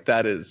 Like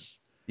that is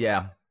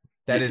Yeah,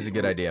 that is a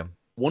good idea.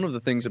 one of the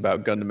things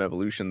about Gundam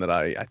Evolution that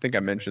I think I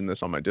mentioned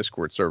this on my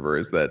Discord server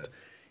is that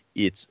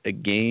it's a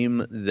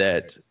game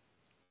that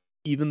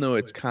even though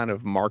it's kind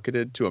of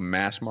marketed to a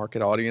mass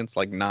market audience,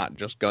 like not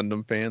just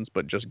Gundam fans,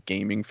 but just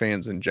gaming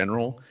fans in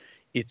general,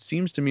 it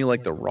seems to me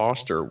like the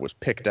roster was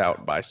picked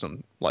out by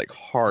some like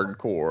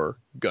hardcore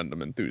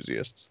Gundam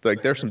enthusiasts.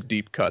 Like there's some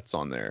deep cuts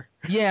on there.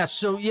 Yeah,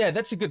 so yeah,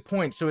 that's a good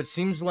point. So it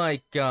seems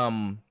like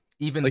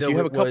even Like you though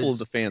have it a couple of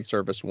the was fan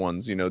service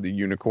ones, the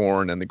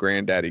Unicorn and the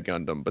Granddaddy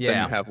Gundam, but then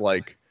you yeah, have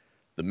like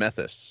the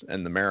Methus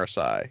and the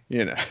Marasai.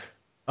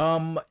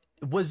 um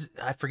was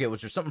I forget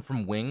was there something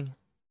from Wing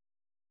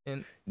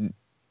in N-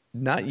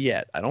 Not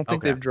yet. I don't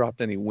think okay. they've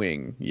dropped any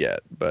wing yet,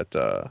 but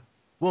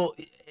Well,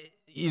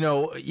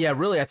 yeah,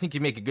 really, I think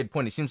you make a good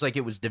point. It seems like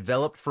it was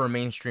developed for a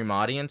mainstream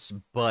audience,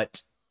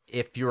 but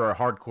if you're a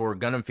hardcore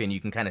Gundam fan, you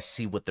can kind of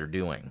see what they're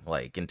doing,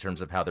 like in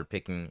terms of how they're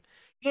picking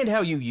and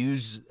how you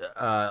use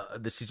the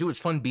Suzu. It's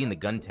fun being the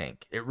gun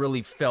tank. It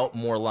really felt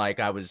more like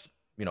I was,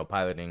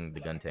 piloting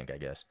the gun tank, I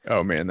guess.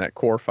 oh man, that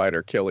core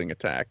fighter killing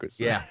attack was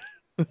Yeah,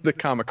 the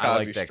I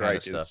like kamikaze that kind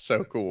of strike is stuff.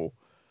 so cool.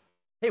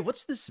 Hey,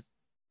 what's this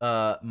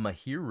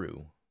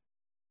Mahiru?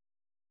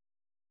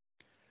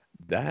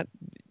 That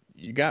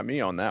you got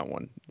me on that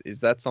one. Is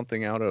that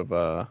something out of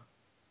Let's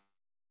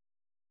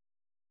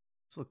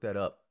look that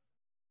up.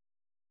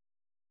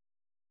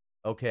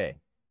 Okay.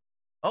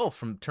 Oh,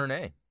 from Turn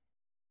A.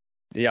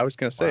 yeah, I was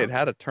gonna say it Wow.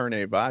 had a turn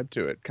A vibe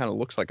to it. Kind of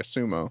looks like a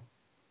sumo.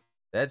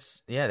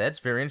 That's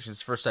very interesting. It's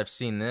the first I've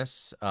seen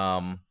this.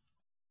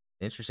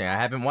 Interesting. I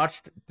haven't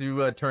watched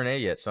through Turn A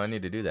yet, so I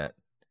need to do that.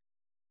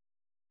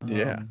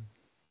 Yeah. Um,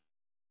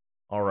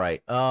 all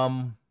right.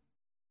 And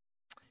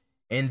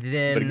But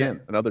then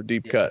again, another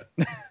deep cut.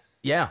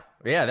 yeah,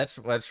 that's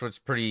what's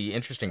pretty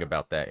interesting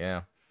about that.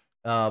 Yeah.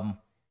 Um,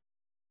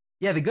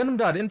 yeah, the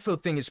Gundam.info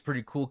thing is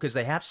pretty cool because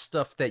they have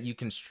stuff that you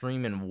can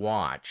stream and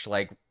watch.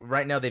 Like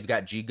right now, they've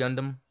got G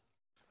Gundam,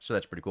 so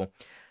that's pretty cool.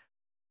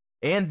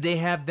 And they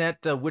have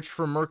that Witch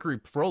from Mercury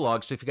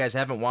prologue. So if you guys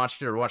haven't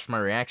watched it or watched my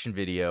reaction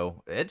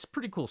video, it's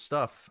pretty cool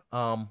stuff.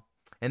 And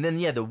then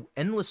yeah, the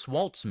Endless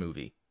Waltz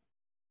movie.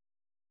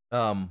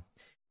 Um,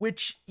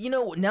 which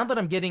now that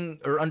I'm getting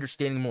or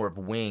understanding more of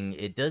Wing,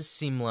 it does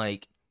seem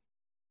like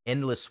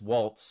Endless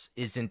Waltz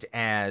isn't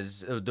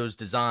as those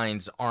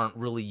designs aren't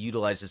really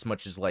utilized as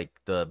much as like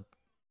the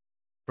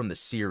from the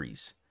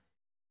series.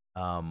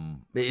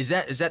 Is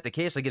that the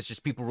case? I guess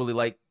just people really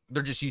like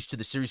they're just used to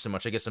the series so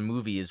much. I guess a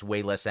movie is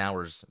way less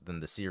hours than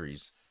the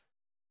series.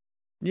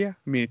 Yeah,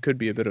 I mean, it could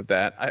be a bit of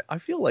that. I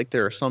feel like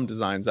there are some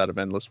designs out of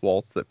Endless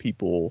Waltz that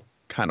people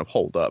kind of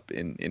hold up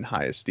in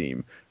high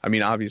esteem. I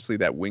mean, obviously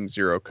that Wing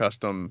Zero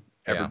custom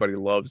Yeah. Everybody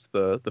loves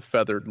the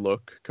feathered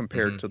look Hmm.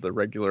 compared to the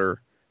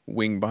regular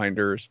wing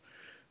binders.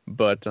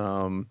 But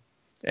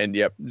and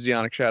yep,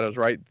 Xeonic Shadows,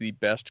 right? The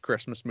best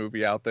Christmas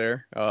movie out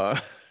there.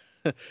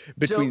 So,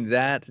 Between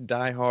that,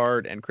 Die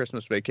Hard, and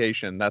Christmas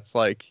Vacation, that's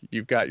like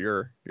you've got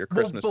your well,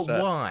 Christmas but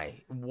set.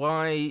 why?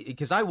 Why?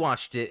 Because I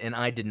watched it and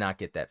I did not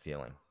get that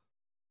feeling.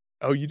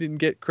 Oh, you didn't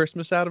get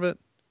Christmas out of it?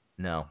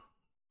 No.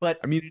 But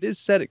I mean, it is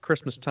set at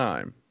Christmas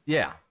time,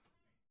 yeah,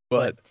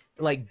 but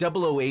but like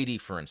 0080,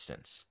 for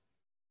instance,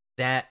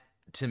 that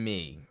to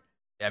me,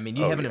 I mean,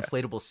 you oh have an yeah.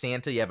 inflatable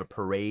Santa, you have a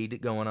parade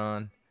going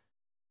on,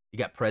 you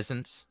got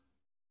presents.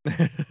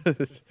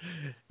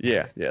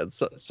 Yeah, yeah.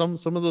 So, some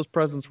of those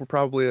presents were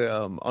probably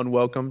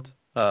unwelcomed.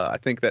 I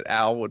think that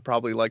Al would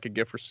probably like a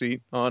gift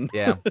receipt on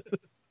Yeah.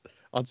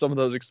 on some of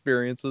those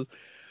experiences.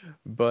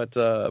 But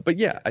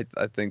yeah,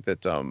 I think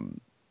that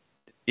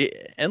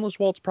Endless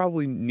Waltz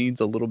probably needs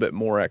a little bit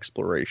more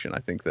exploration. I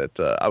think that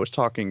I was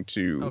talking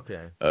to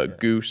Okay. Yeah.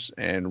 Goose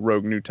and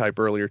Rogue New Type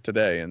earlier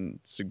today and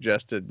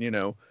suggested,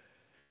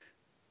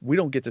 we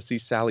don't get to see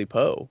Sally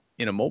Poe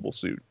in a mobile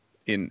suit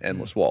in Mm.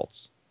 Endless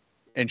Waltz,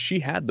 and she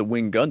had the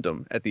Wing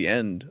Gundam at the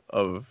end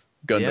of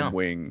Gundam Yeah.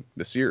 Wing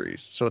the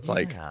series. So it's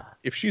like, Yeah.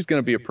 if she's going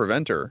to be a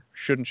preventer,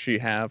 shouldn't she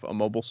have a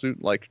mobile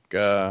suit like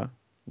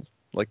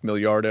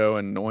Miliardo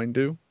and Noin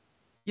do?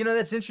 You know,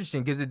 that's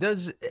interesting because it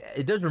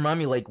does remind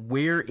me like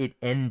where it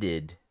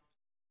ended.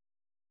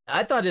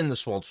 I thought In the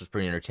Swaltz was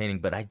pretty entertaining,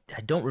 but I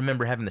don't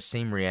remember having the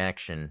same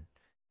reaction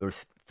or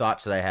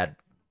thoughts that I had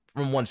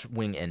from once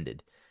Wing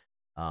ended.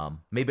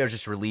 Maybe I was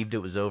just relieved it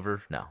was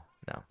over. No,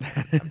 no,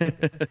 I'm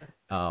joking.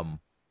 Um,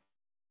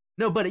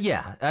 no, but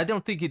yeah, I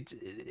don't think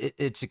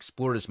it's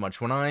explored as much.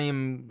 When I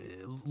am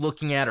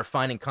looking at or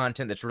finding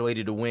content that's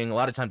related to Wing, a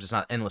lot of times it's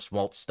not Endless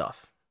Waltz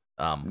stuff.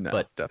 No,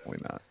 But definitely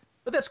not.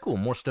 that's cool.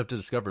 More stuff to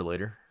discover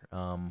later.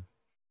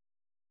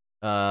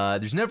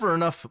 There's never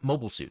enough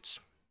mobile suits.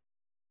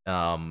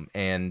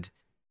 And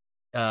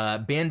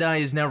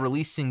Bandai is now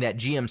releasing that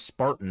GM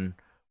Spartan,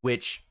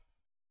 which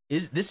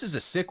is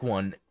a sick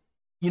one.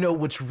 You know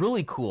what's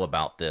really cool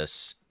about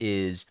this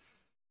is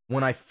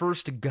when I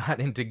first got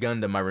into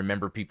Gundam, I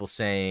remember people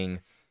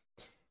saying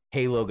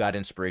Halo got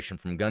inspiration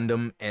from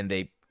Gundam, and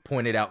they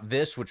pointed out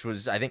this, which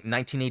was I think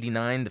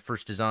 1989. The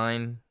first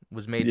design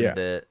was made in Yeah,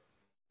 the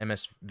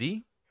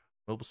MSV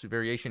Mobile Suit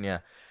Variation, yeah.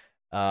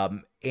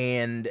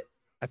 And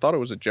I thought it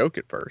was a joke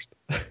at first.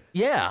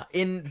 yeah,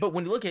 but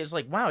when you look at it, it's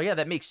like, wow, yeah,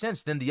 that makes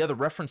sense. Then the other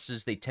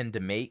references they tend to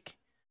make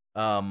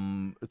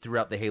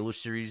throughout the Halo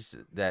series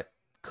that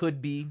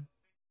could be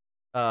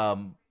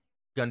um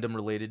Gundam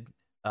related.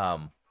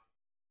 Um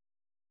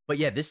but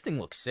yeah, this thing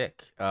looks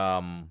sick.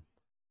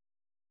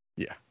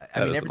 Yeah, I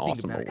that mean is an everything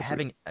awesome about it, mobile suit.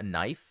 having a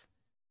knife.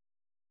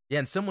 Yeah,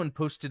 and someone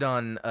posted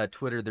on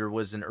Twitter there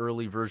was an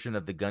early version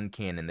of the gun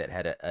cannon that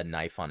had a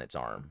knife on its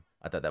arm.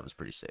 I thought that was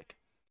pretty sick.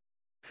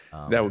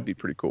 That Um would be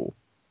pretty cool.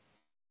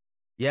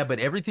 Yeah, but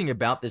everything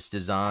about this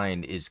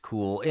design is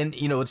cool. And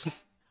you know, it's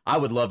I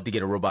would love to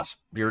get a Robot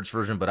Spirits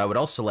version, but I would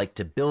also like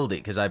to build it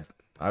because I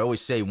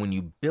always say when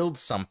you build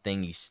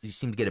something, you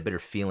seem to get a better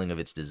feeling of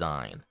its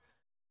design.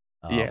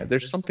 Yeah, Um,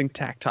 there's something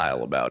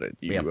tactile about it.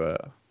 yeah.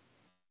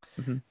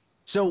 Mhm.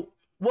 So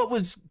what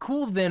was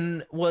cool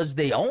then was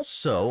they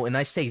also, and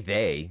I say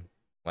they,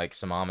 like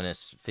some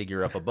ominous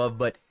figure up above,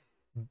 but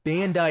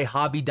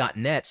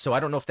BandaiHobby.net. So I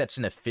don't know if that's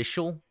an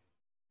official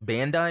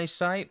Bandai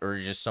site or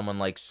just someone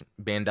likes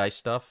Bandai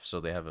stuff, so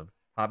they have a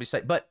hobby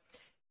site. But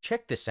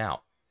check this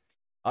out.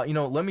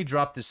 Let me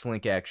drop this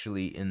link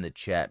actually in the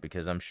chat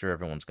because I'm sure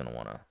everyone's gonna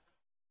want to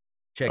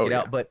check Oh it yeah,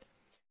 out. But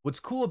what's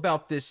cool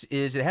about this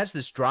is it has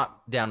this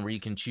drop down where you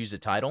can choose a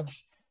title,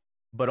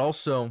 but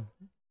also,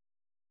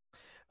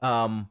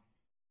 um,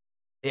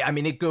 I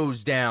mean, it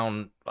goes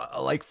down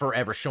like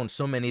forever, showing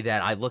so many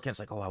that I look at. It's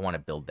like, oh, I want to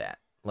build that.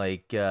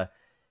 Like, yeah,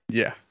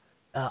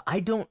 I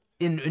don't.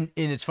 And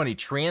it's funny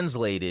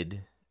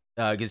translated.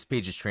 This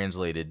page is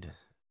translated.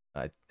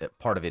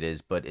 Part of it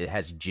is, but it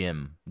has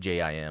Jim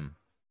JIM.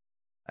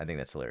 I think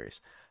that's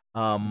hilarious.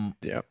 Um,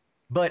 yeah.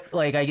 but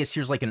like, I guess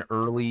here's like an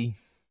early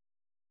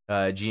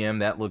GM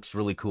that looks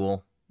really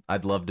cool.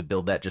 I'd love to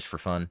build that just for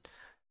fun.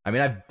 I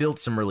mean, I've built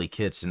some early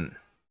kits and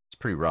it's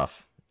pretty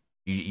rough.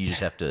 You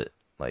just have to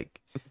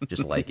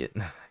just like it,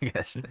 I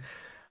guess. I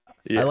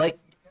Yeah. like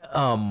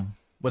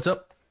what's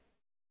up?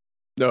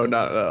 No,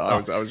 not.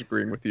 Oh, I was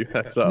agreeing with you.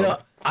 That's no,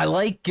 I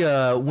like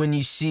when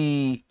you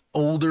see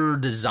older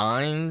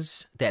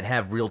designs that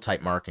have real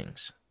type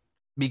markings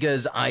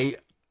because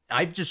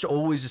I've just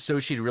always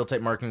associated real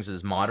type markings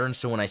as modern.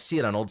 So when I see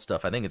it on old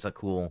stuff, I think it's a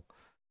cool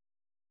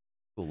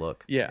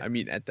look. Yeah. I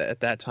mean, at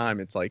that time,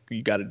 it's like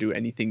you got to do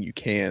anything you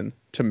can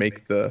to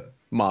make the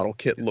model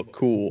kit look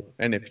cool.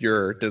 And if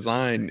your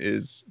design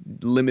is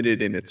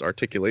limited in its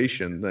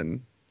articulation,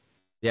 then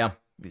Yeah,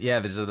 yeah.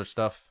 There's other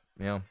stuff.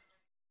 Yeah.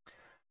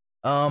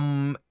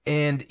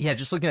 And yeah,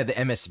 just looking at the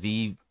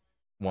MSV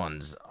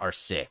ones are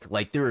sick.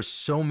 Like there are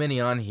so many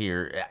on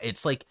here.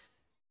 It's like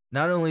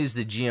not only is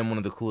the GM one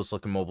of the coolest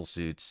looking mobile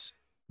suits,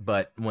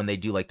 but when they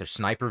do like their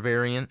sniper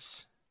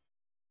variants,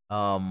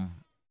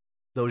 um,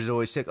 Those are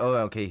always sick. Oh,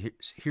 okay.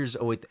 Here's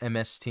with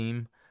MS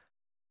Team.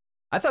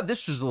 I thought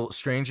this was a little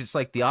strange. It's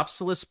like the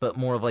Obsolus, but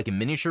more of like a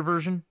miniature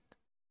version.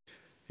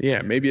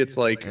 Yeah, maybe it's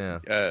like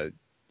Yeah.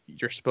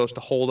 you're supposed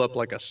to hold up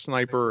like a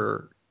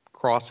sniper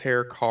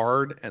crosshair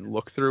card and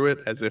look through it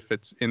as if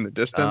it's in the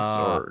distance,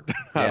 Uh, or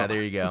I yeah, don't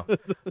there you go. know.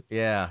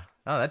 Yeah.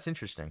 Oh, that's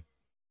interesting.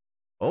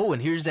 Oh,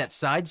 and here's that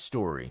side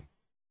story.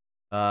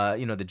 The There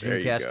you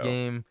Dreamcast go.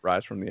 game.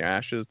 Rise from the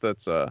Ashes.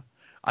 That's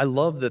I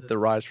love that the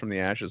Rise from the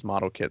Ashes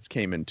model kits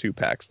came in 2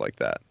 packs like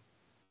that.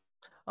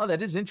 Oh,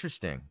 that is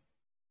interesting.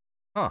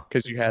 Huh.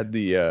 Because you had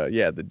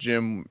the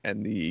Jim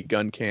and the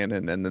gun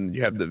cannon, and then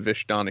you have the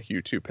Vish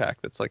Donahue 2 pack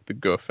that's like the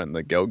Goof and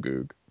the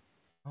Gelgoog.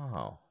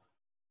 Oh.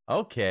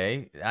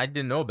 Okay. I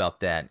didn't know about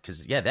that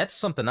because yeah, that's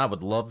something I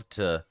would love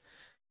to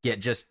get.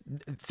 Just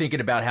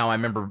thinking about how I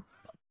remember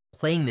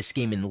playing this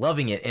game and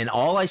loving it, and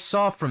all I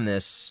saw from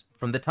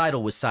the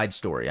title was Side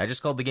Story. I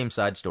just called the game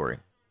Side Story.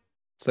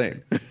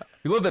 Same.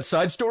 You love that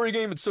Side Story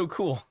game? It's so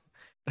cool.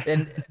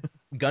 And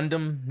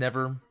Gundam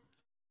never.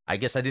 I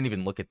guess I didn't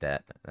even look at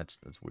that. That's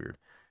weird.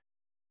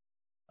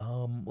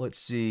 Let's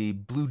see.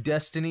 Blue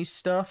Destiny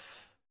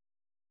stuff.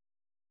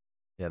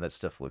 Yeah, that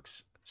stuff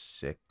looks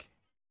sick.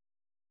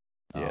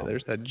 Yeah,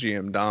 there's that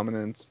GM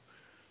dominance.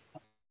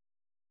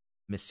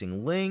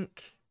 Missing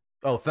Link.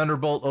 Oh,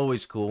 Thunderbolt,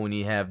 always cool when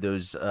you have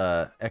those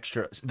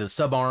extra the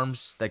sub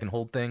arms that can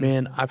hold things.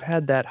 Man, I've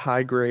had that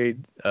high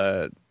grade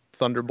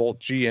Thunderbolt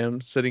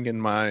GM sitting in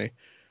my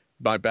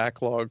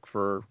backlog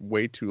for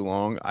way too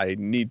long. I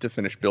need to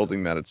finish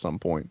building that at some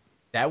point.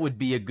 That would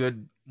be a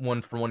good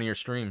one for one of your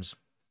streams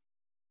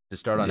to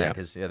start on that, Yeah.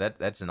 because yeah,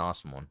 that's an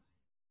awesome one.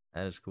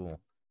 That is cool.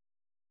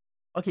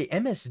 Okay,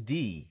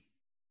 MSD,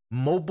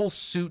 Mobile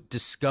Suit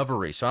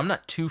Discovery. So I'm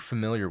not too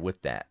familiar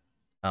with that.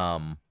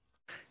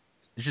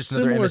 It's just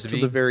another Similar to the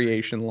MSV.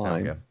 variation Oh,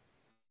 line.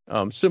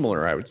 okay.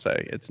 Similar, I would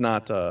say. It's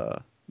not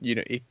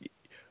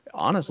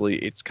honestly,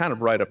 it's kind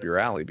of right up your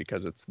alley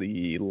because it's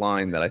the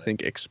line that I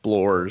think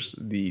explores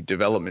the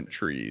development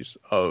trees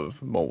of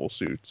mobile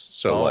suits.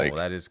 So Oh, like,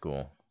 that is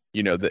cool.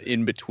 the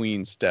in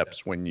between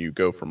steps when you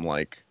go from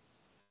like,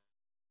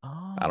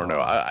 I don't know,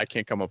 Oh. I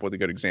can't come up with a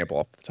good example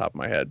off the top of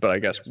my head, but I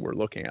guess we're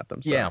looking at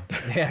them. So Yeah,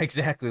 yeah,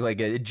 exactly. Like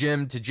a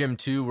gym to gym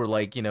 2, where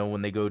like,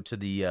 when they go to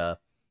the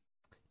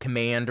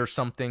command or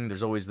something,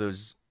 there's always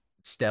those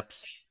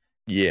steps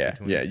yeah,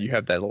 between. you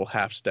have that little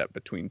half step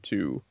between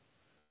two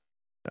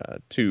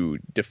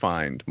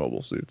defined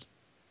mobile suits.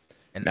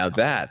 And Now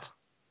that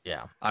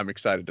yeah. I'm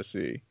excited to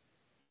see.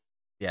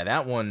 Yeah,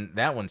 that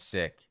one's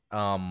sick.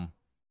 And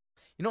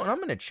I'm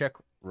gonna check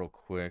real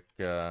quick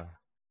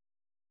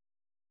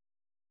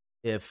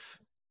if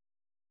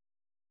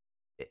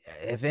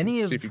if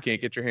any See if of you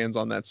can't get your hands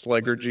on that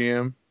Slegger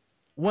GM.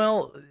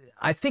 well,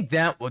 I think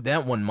that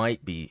one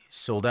might be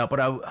sold out, but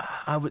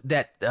I would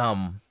that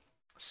the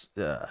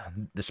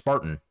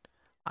Spartan.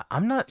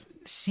 I'm not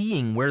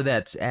seeing where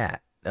that's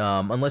at.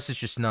 Unless it's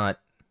just not.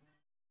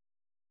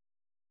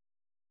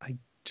 I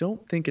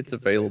don't think it's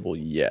available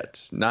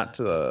yet.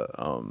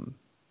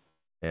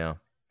 Yeah.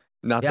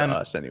 Not Yeah, to I'm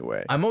us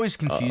anyway. I'm always Uh,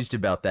 confused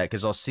about that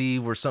because I'll see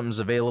where something's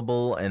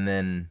available and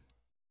then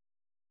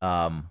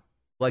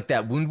like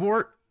that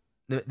Woundwort,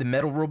 the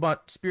metal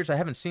robot spirits. I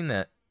haven't seen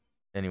that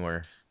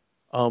anywhere.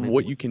 what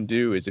Maybe. you can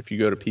do is if you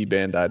go to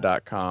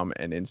pbandai.com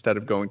and instead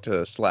of going to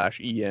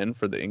 /en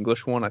for the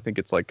English one, I think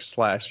it's like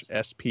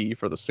 /sp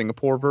for the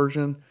Singapore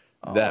version.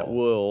 That Oh.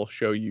 will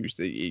show you.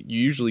 You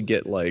usually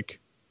get like,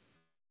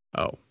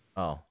 oh,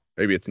 Oh.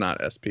 maybe it's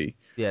not SP.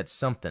 Yeah, it's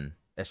something.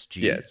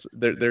 SG. Yes,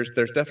 there's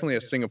definitely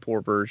a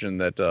Singapore version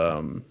that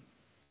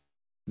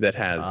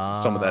has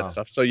some of that Ah,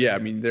 stuff. So yeah, I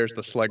mean, there's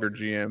the Slegger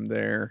GM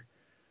there,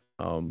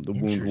 the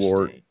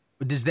Woundwort. interesting.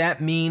 Does that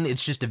mean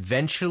it's just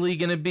eventually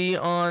going to be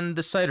on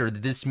the site, or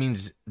this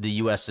means the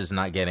US is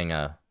not getting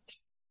a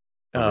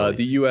The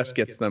release? U.S.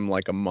 gets them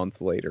like a month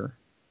later.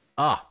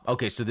 Ah,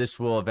 okay, so this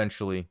will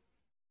eventually.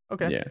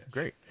 Okay, Yeah.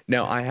 great.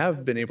 Now I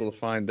have been able to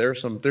find there's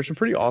some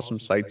pretty awesome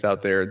sites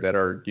out there that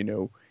are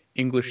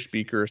English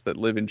speakers that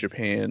live in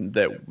Japan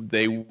that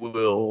they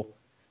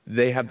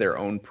have their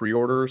own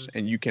pre-orders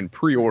and you can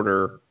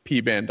pre-order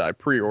P Bandai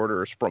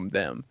pre-orders from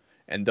them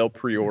and they'll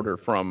pre-order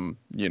from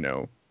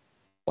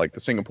like the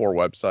Singapore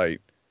website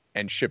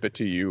and ship it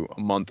to you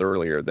a month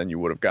earlier than you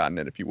would have gotten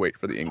it if you wait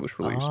for the English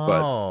release.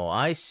 But Oh,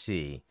 I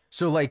see.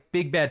 So like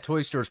Big Bad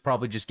Toy Store is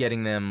probably just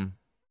getting them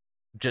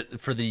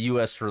for the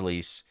US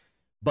release,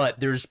 but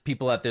there's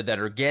people out there that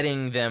are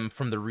getting them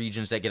from the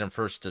regions that get them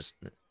first.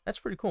 That's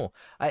pretty cool.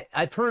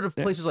 I've heard of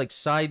yeah, places like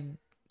Side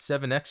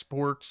 7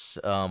 Exports.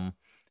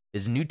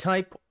 Is New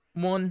Type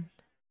one?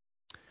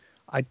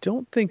 I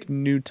don't think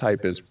New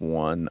Type is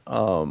one.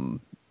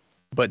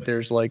 But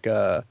there's like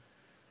I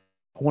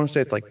want to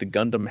say it's like the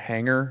Gundam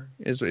Hanger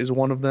is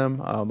one of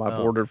them. I've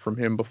Oh, ordered from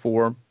him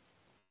before,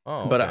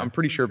 oh, but okay. I'm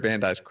pretty sure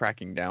Bandai's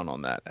cracking down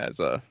on that as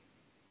a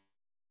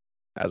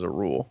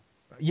rule.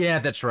 Yeah,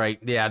 that's right.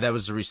 Yeah, that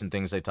was the recent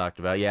things they talked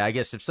about. Yeah, I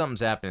guess if something's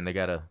happening, they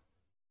gotta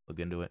look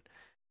into it.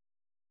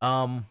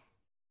 Um,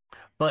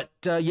 But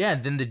yeah,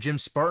 then the Jim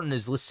Spartan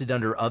is listed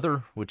under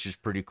other, which is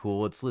pretty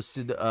cool. It's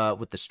listed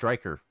with the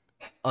Striker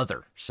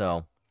other.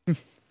 So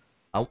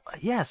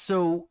yeah,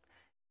 so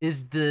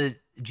is the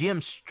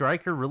GM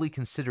Striker really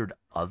considered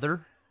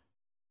other?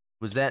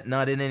 Was that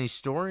not in any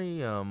story?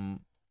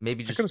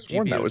 Maybe I could have just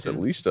sworn that was at GBO2?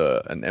 least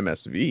an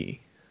MSV.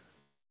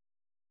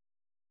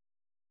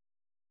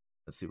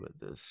 Let's see what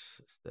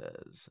this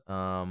says.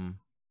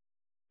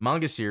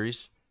 Manga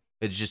series.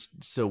 It's just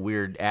so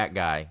weird. At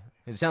guy.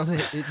 It sounds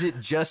like is it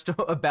just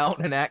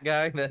about an at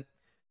guy? That'd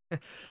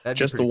be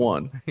Just the pretty cool.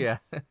 one. Yeah.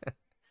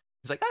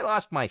 It's like I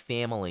lost my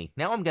family.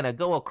 Now I'm gonna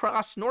go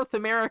across North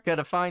America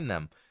to find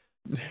them.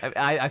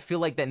 I feel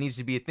like that needs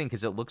to be a thing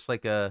because it looks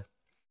like a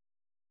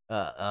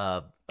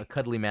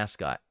cuddly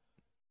mascot.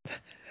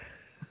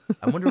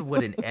 I wonder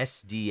what an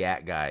SD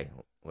at guy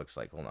looks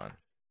like. Hold on,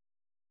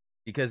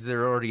 because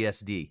they're already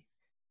SD.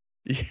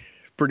 Yeah,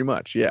 pretty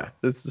much, yeah.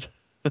 That's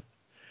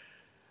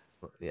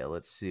Yeah,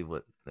 let's see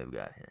what they've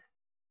got here.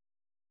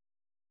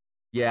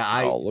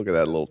 Yeah, oh, look at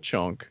that little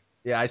chunk.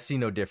 I see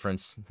no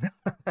difference.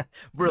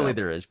 Really, No.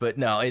 there is, but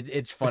no,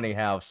 it's funny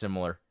how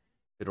similar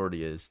it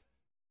already is.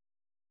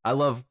 I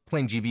love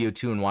playing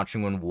GBO2 and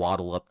watching one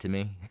waddle up to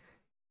me.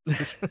 You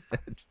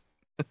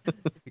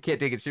can't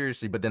take it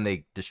seriously, but then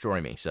they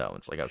destroy me. So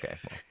it's like, okay.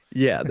 Well.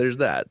 Yeah, there's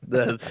that.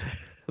 The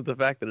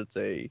fact that it's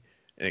an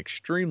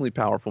extremely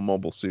powerful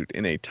mobile suit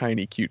in a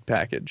tiny cute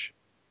package.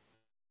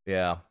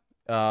 Yeah.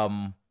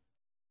 Yeah,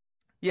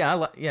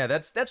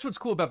 that's what's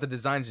cool about the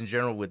designs in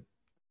general with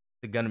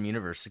the Gundam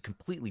universe. It's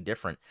completely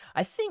different.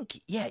 I think,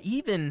 yeah,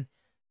 even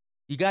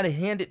you got to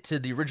hand it to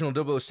the original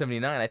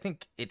 0079. I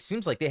think it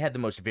seems like they had the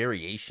most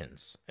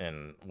variations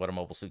in what a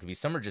mobile suit could be.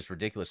 Some are just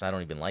ridiculous. I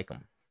don't even like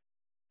them.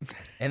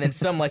 And then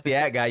some like the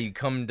At guy you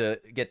come to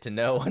get to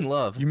know and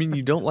love. You mean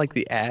you don't like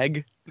the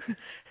AG?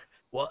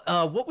 Well,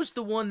 what was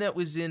the one that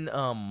was in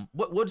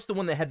what's the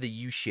one that had the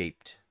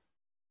U-shaped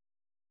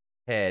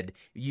head?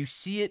 You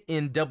see it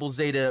in Double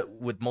Zeta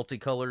with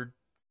multicolored.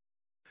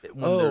 Not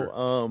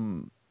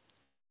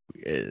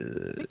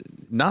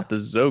the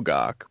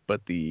Zogok,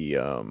 but the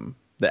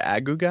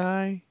Agu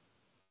guy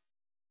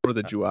or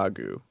the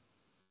Juagu.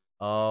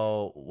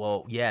 Oh,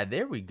 well, yeah,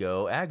 there we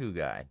go. Agu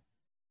guy.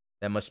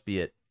 That must be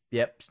it.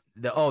 Yep.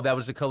 That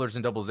was the colors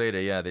in Double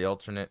Zeta. Yeah, the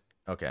alternate.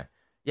 Okay.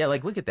 Yeah,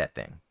 like look at that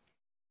thing.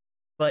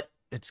 But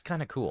it's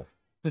kind of cool.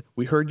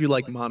 We heard you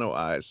like mono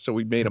eyes, so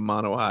we made a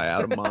mono eye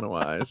out of mono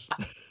eyes.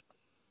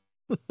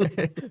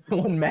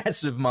 One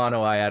massive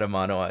mono eye out of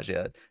mono eyes,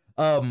 yeah.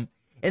 And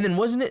then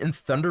wasn't it in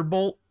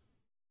Thunderbolt?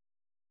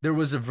 There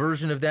was a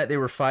version of that they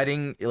were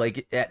fighting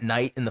like at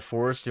night in the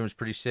forest. It was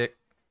pretty sick.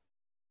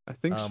 I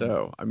think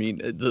so. I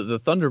mean,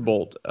 the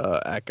Thunderbolt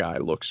at guy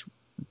looks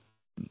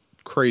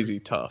crazy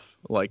tough.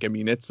 Like, I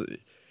mean, it's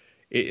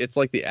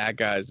like the at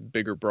guy's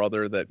bigger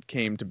brother that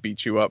came to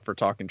beat you up for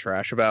talking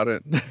trash about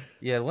it.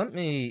 Yeah,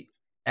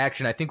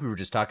 I think we were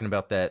just talking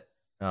about that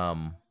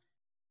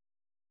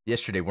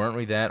yesterday, weren't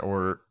we? That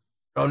or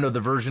oh no, the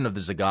version of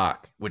the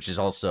Zagok, which is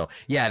also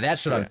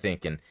that's what I'm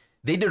thinking.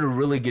 They did a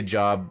really good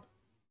job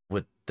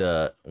with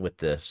the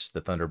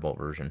Thunderbolt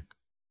version.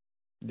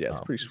 Yeah,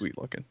 it's pretty sweet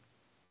looking.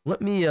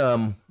 Let me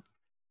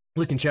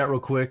look in chat real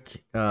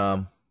quick.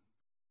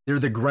 They're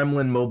the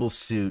Gremlin mobile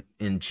suit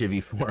in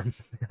chibi form.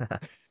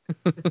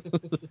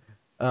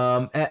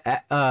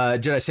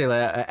 Jedi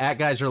Sailor, at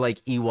guys are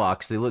like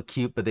Ewoks. They look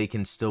cute, but they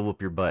can still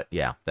whoop your butt.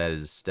 Yeah, that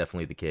is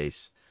definitely the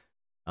case.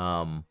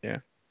 Yeah,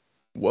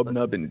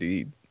 Wubnub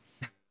indeed.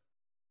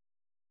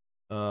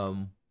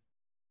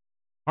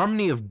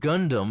 Harmony of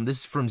Gundam. This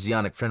is from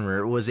Zionic Fenrir.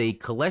 It was a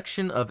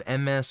collection of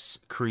MS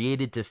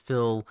created to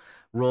fill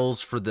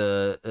roles for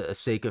the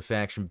Aseka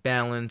faction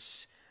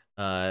balance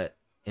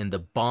in the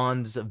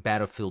Bonds of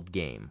Battlefield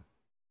game.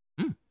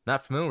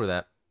 Not familiar with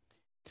that.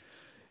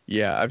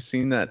 Yeah, I've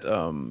seen that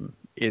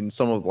in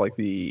some of like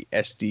the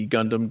SD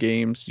Gundam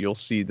games. You'll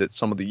see that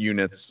some of the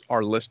units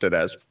are listed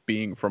as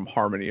being from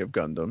Harmony of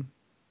Gundam.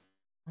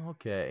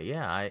 Okay,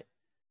 yeah,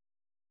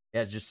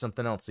 it's just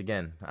something else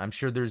again. I'm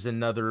sure there's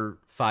another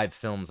 5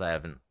 films I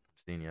haven't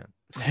seen yet.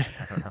 I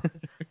don't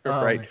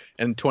know. Right,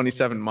 and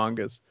 27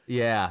 mangas.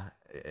 Yeah,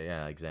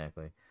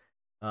 exactly.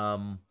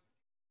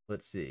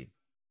 Let's see.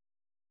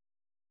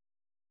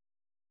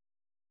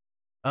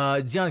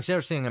 Zionic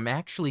Sarah saying I'm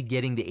actually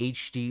getting the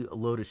HD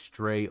Lotus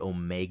Stray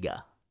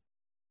Omega.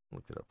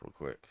 Look it up real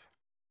quick.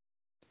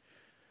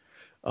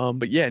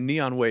 But yeah,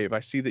 Neon Wave. I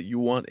see that you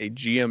want a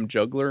GM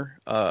juggler.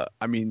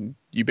 I mean,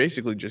 you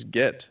basically just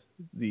get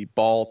the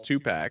ball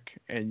 2-pack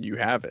and you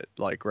have it.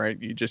 Like,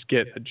 right? You just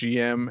get a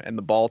GM and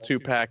the ball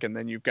 2-pack, and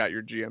then you've got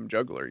your GM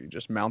juggler. You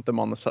just mount them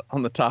on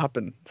the top,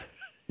 and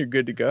you're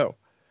good to go.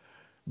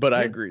 But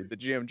I agree, the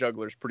GM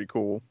juggler is pretty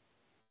cool.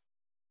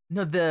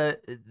 No, the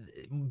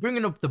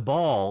bringing up the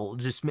ball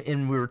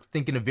and we were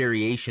thinking of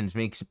variations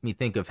makes me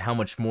think of how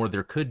much more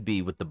there could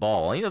be with the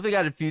ball. You know, they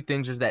got a few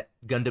things. There's that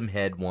Gundam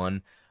head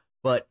one,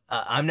 but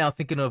I'm now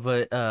thinking of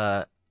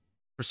for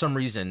some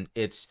reason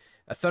it's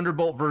a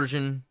Thunderbolt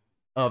version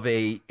of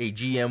a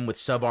GM with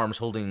sub arms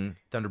holding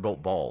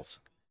Thunderbolt balls.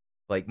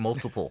 like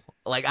multiple.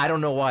 Like I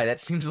don't know why. That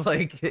seems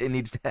like it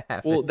needs to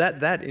happen. Well,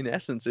 that in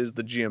essence is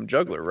the GM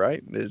Juggler,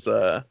 right? Is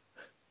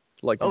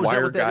like Oh, is that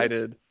wire what that is?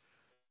 guided.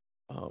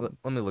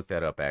 Let me look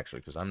that up actually,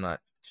 because I'm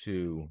not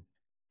too.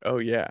 Oh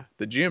yeah,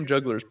 the GM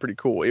Juggler is pretty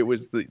cool. It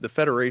was the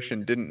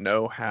Federation didn't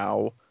know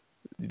how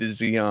the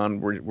Xeon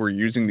were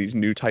using these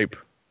new type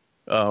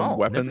Oh, never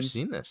weapons,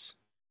 seen this.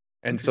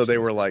 and so they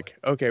Interesting. were like,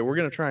 okay, we're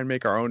gonna try and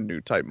make our own new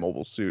type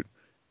mobile suit,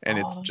 and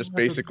it's Oh, just the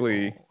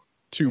basically ball.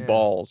 two Yeah.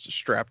 balls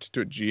strapped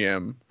to a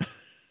GM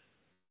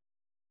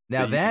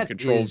Now that you can that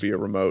control via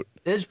remote.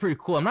 is pretty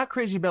cool. I'm not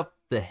crazy about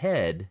the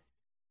head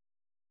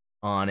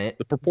on it,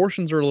 The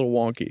proportions are a little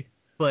wonky.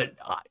 but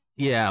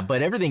yeah,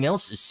 but everything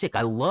else is sick.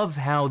 I love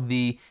how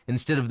the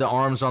instead of the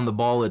arms on the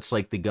ball, it's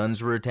like the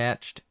guns were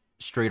attached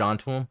straight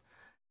onto them.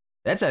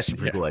 That's actually a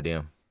pretty Yeah, cool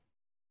idea.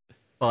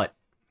 But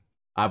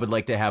I would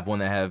like to have one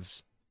that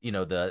has,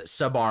 the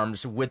sub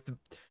arms with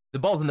the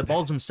balls, and the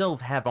balls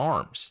themselves have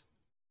arms.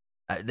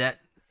 That,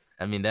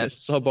 I mean, the that,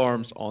 sub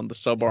arms on the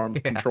sub arm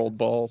yeah. controlled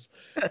balls.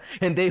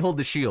 And they hold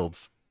the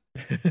shields.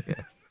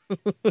 Yeah.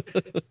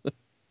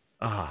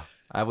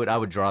 I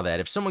would draw that.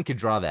 If someone could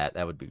draw that,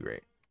 that would be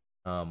great.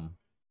 Um,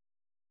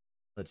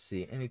 let's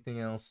see. Anything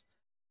else?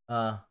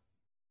 Uh,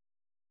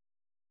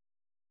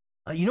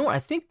 I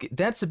think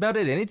that's about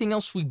it. Anything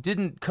else we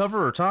didn't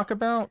cover or talk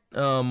about?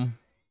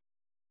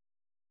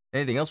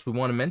 Anything else we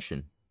want to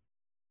mention?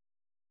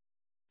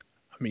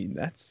 I mean,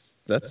 that's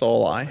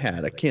all I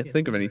had. I can't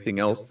think of anything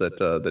else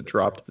that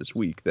dropped this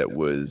week that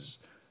was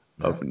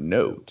of No,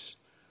 note.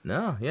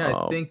 no. Yeah, I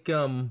Um, think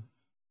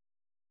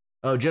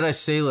oh, Jedi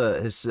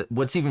Sayla has.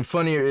 What's even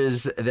funnier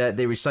is that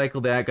they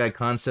recycled that guy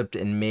concept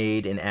and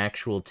made an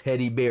actual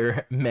teddy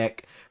bear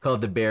mech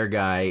called the Bear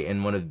Guy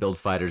in one of the build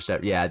fighters.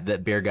 Yeah,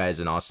 that Bear Guy is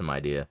an awesome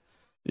idea.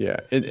 yeah,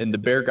 in the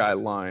bear guy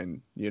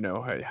line,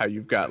 how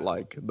you've got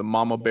like the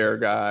mama bear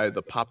guy,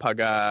 the papa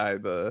guy,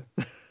 the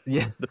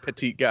Yeah, the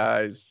petite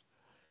guys.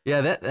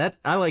 yeah. That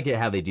I like it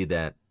how they do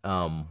that.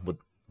 With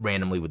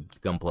randomly with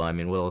Gunpla. I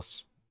mean, what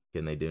else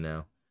can they do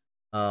now?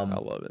 I Um.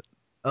 love it.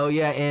 Oh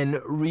yeah,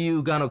 and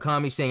Ryu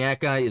Ganokami saying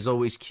that guy is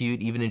always cute.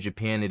 Even in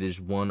Japan, it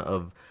is one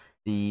of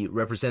the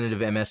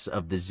representative MS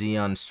of the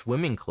Xeon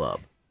Swimming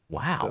Club.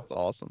 Wow. That's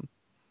awesome.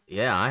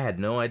 Yeah, I had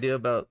no idea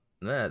about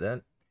that.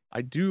 That.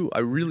 I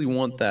really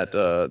want that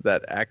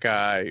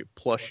Akai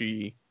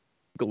plushy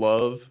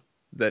glove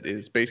that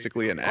is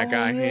basically an Oh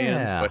Akai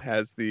hand, but yeah,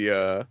 has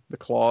the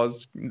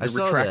claws, I the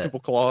saw that.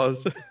 retractable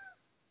claws.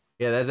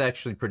 Yeah, that's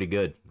actually pretty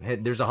good. Hey,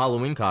 there's a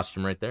Halloween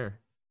costume right there.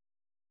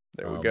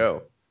 There we Um,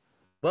 go.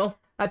 well,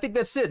 I think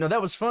that's it. No,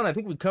 that was fun. I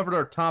think we covered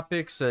our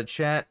topics.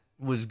 Chat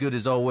was good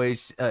as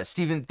always.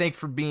 Steven, thanks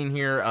for being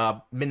here.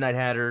 Midnight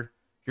Hatter,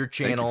 your Thank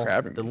you for channel.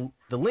 having me.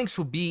 The links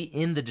will be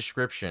in the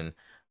description.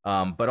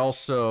 But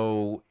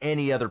also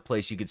any other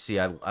place you could see.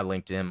 I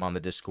linked to him on the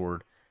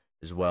Discord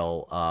as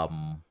well.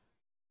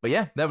 But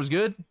yeah, that was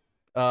good.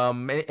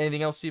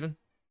 Anything else, Steven?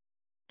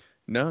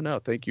 No, no,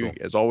 thank you Cool.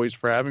 as always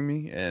for having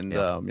me, and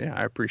Yeah. yeah,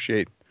 I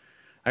appreciate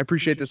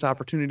this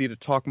opportunity to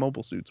talk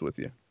mobile suits with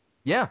you.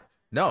 Yeah.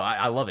 No,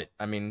 I love it.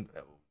 I mean,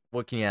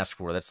 what can you ask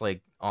for? That's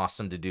like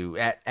awesome to do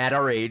at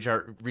our age.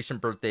 Our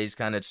recent birthdays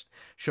kind of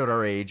showed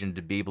our age, and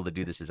to be able to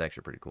do this is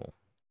actually pretty cool,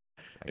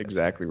 I gotta say.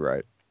 Exactly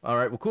right. All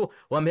right, well, cool.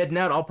 Well, I'm heading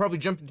out. I'll probably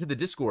jump into the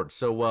Discord.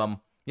 So,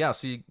 yeah, I'll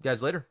see you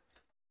guys later.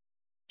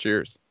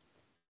 Cheers.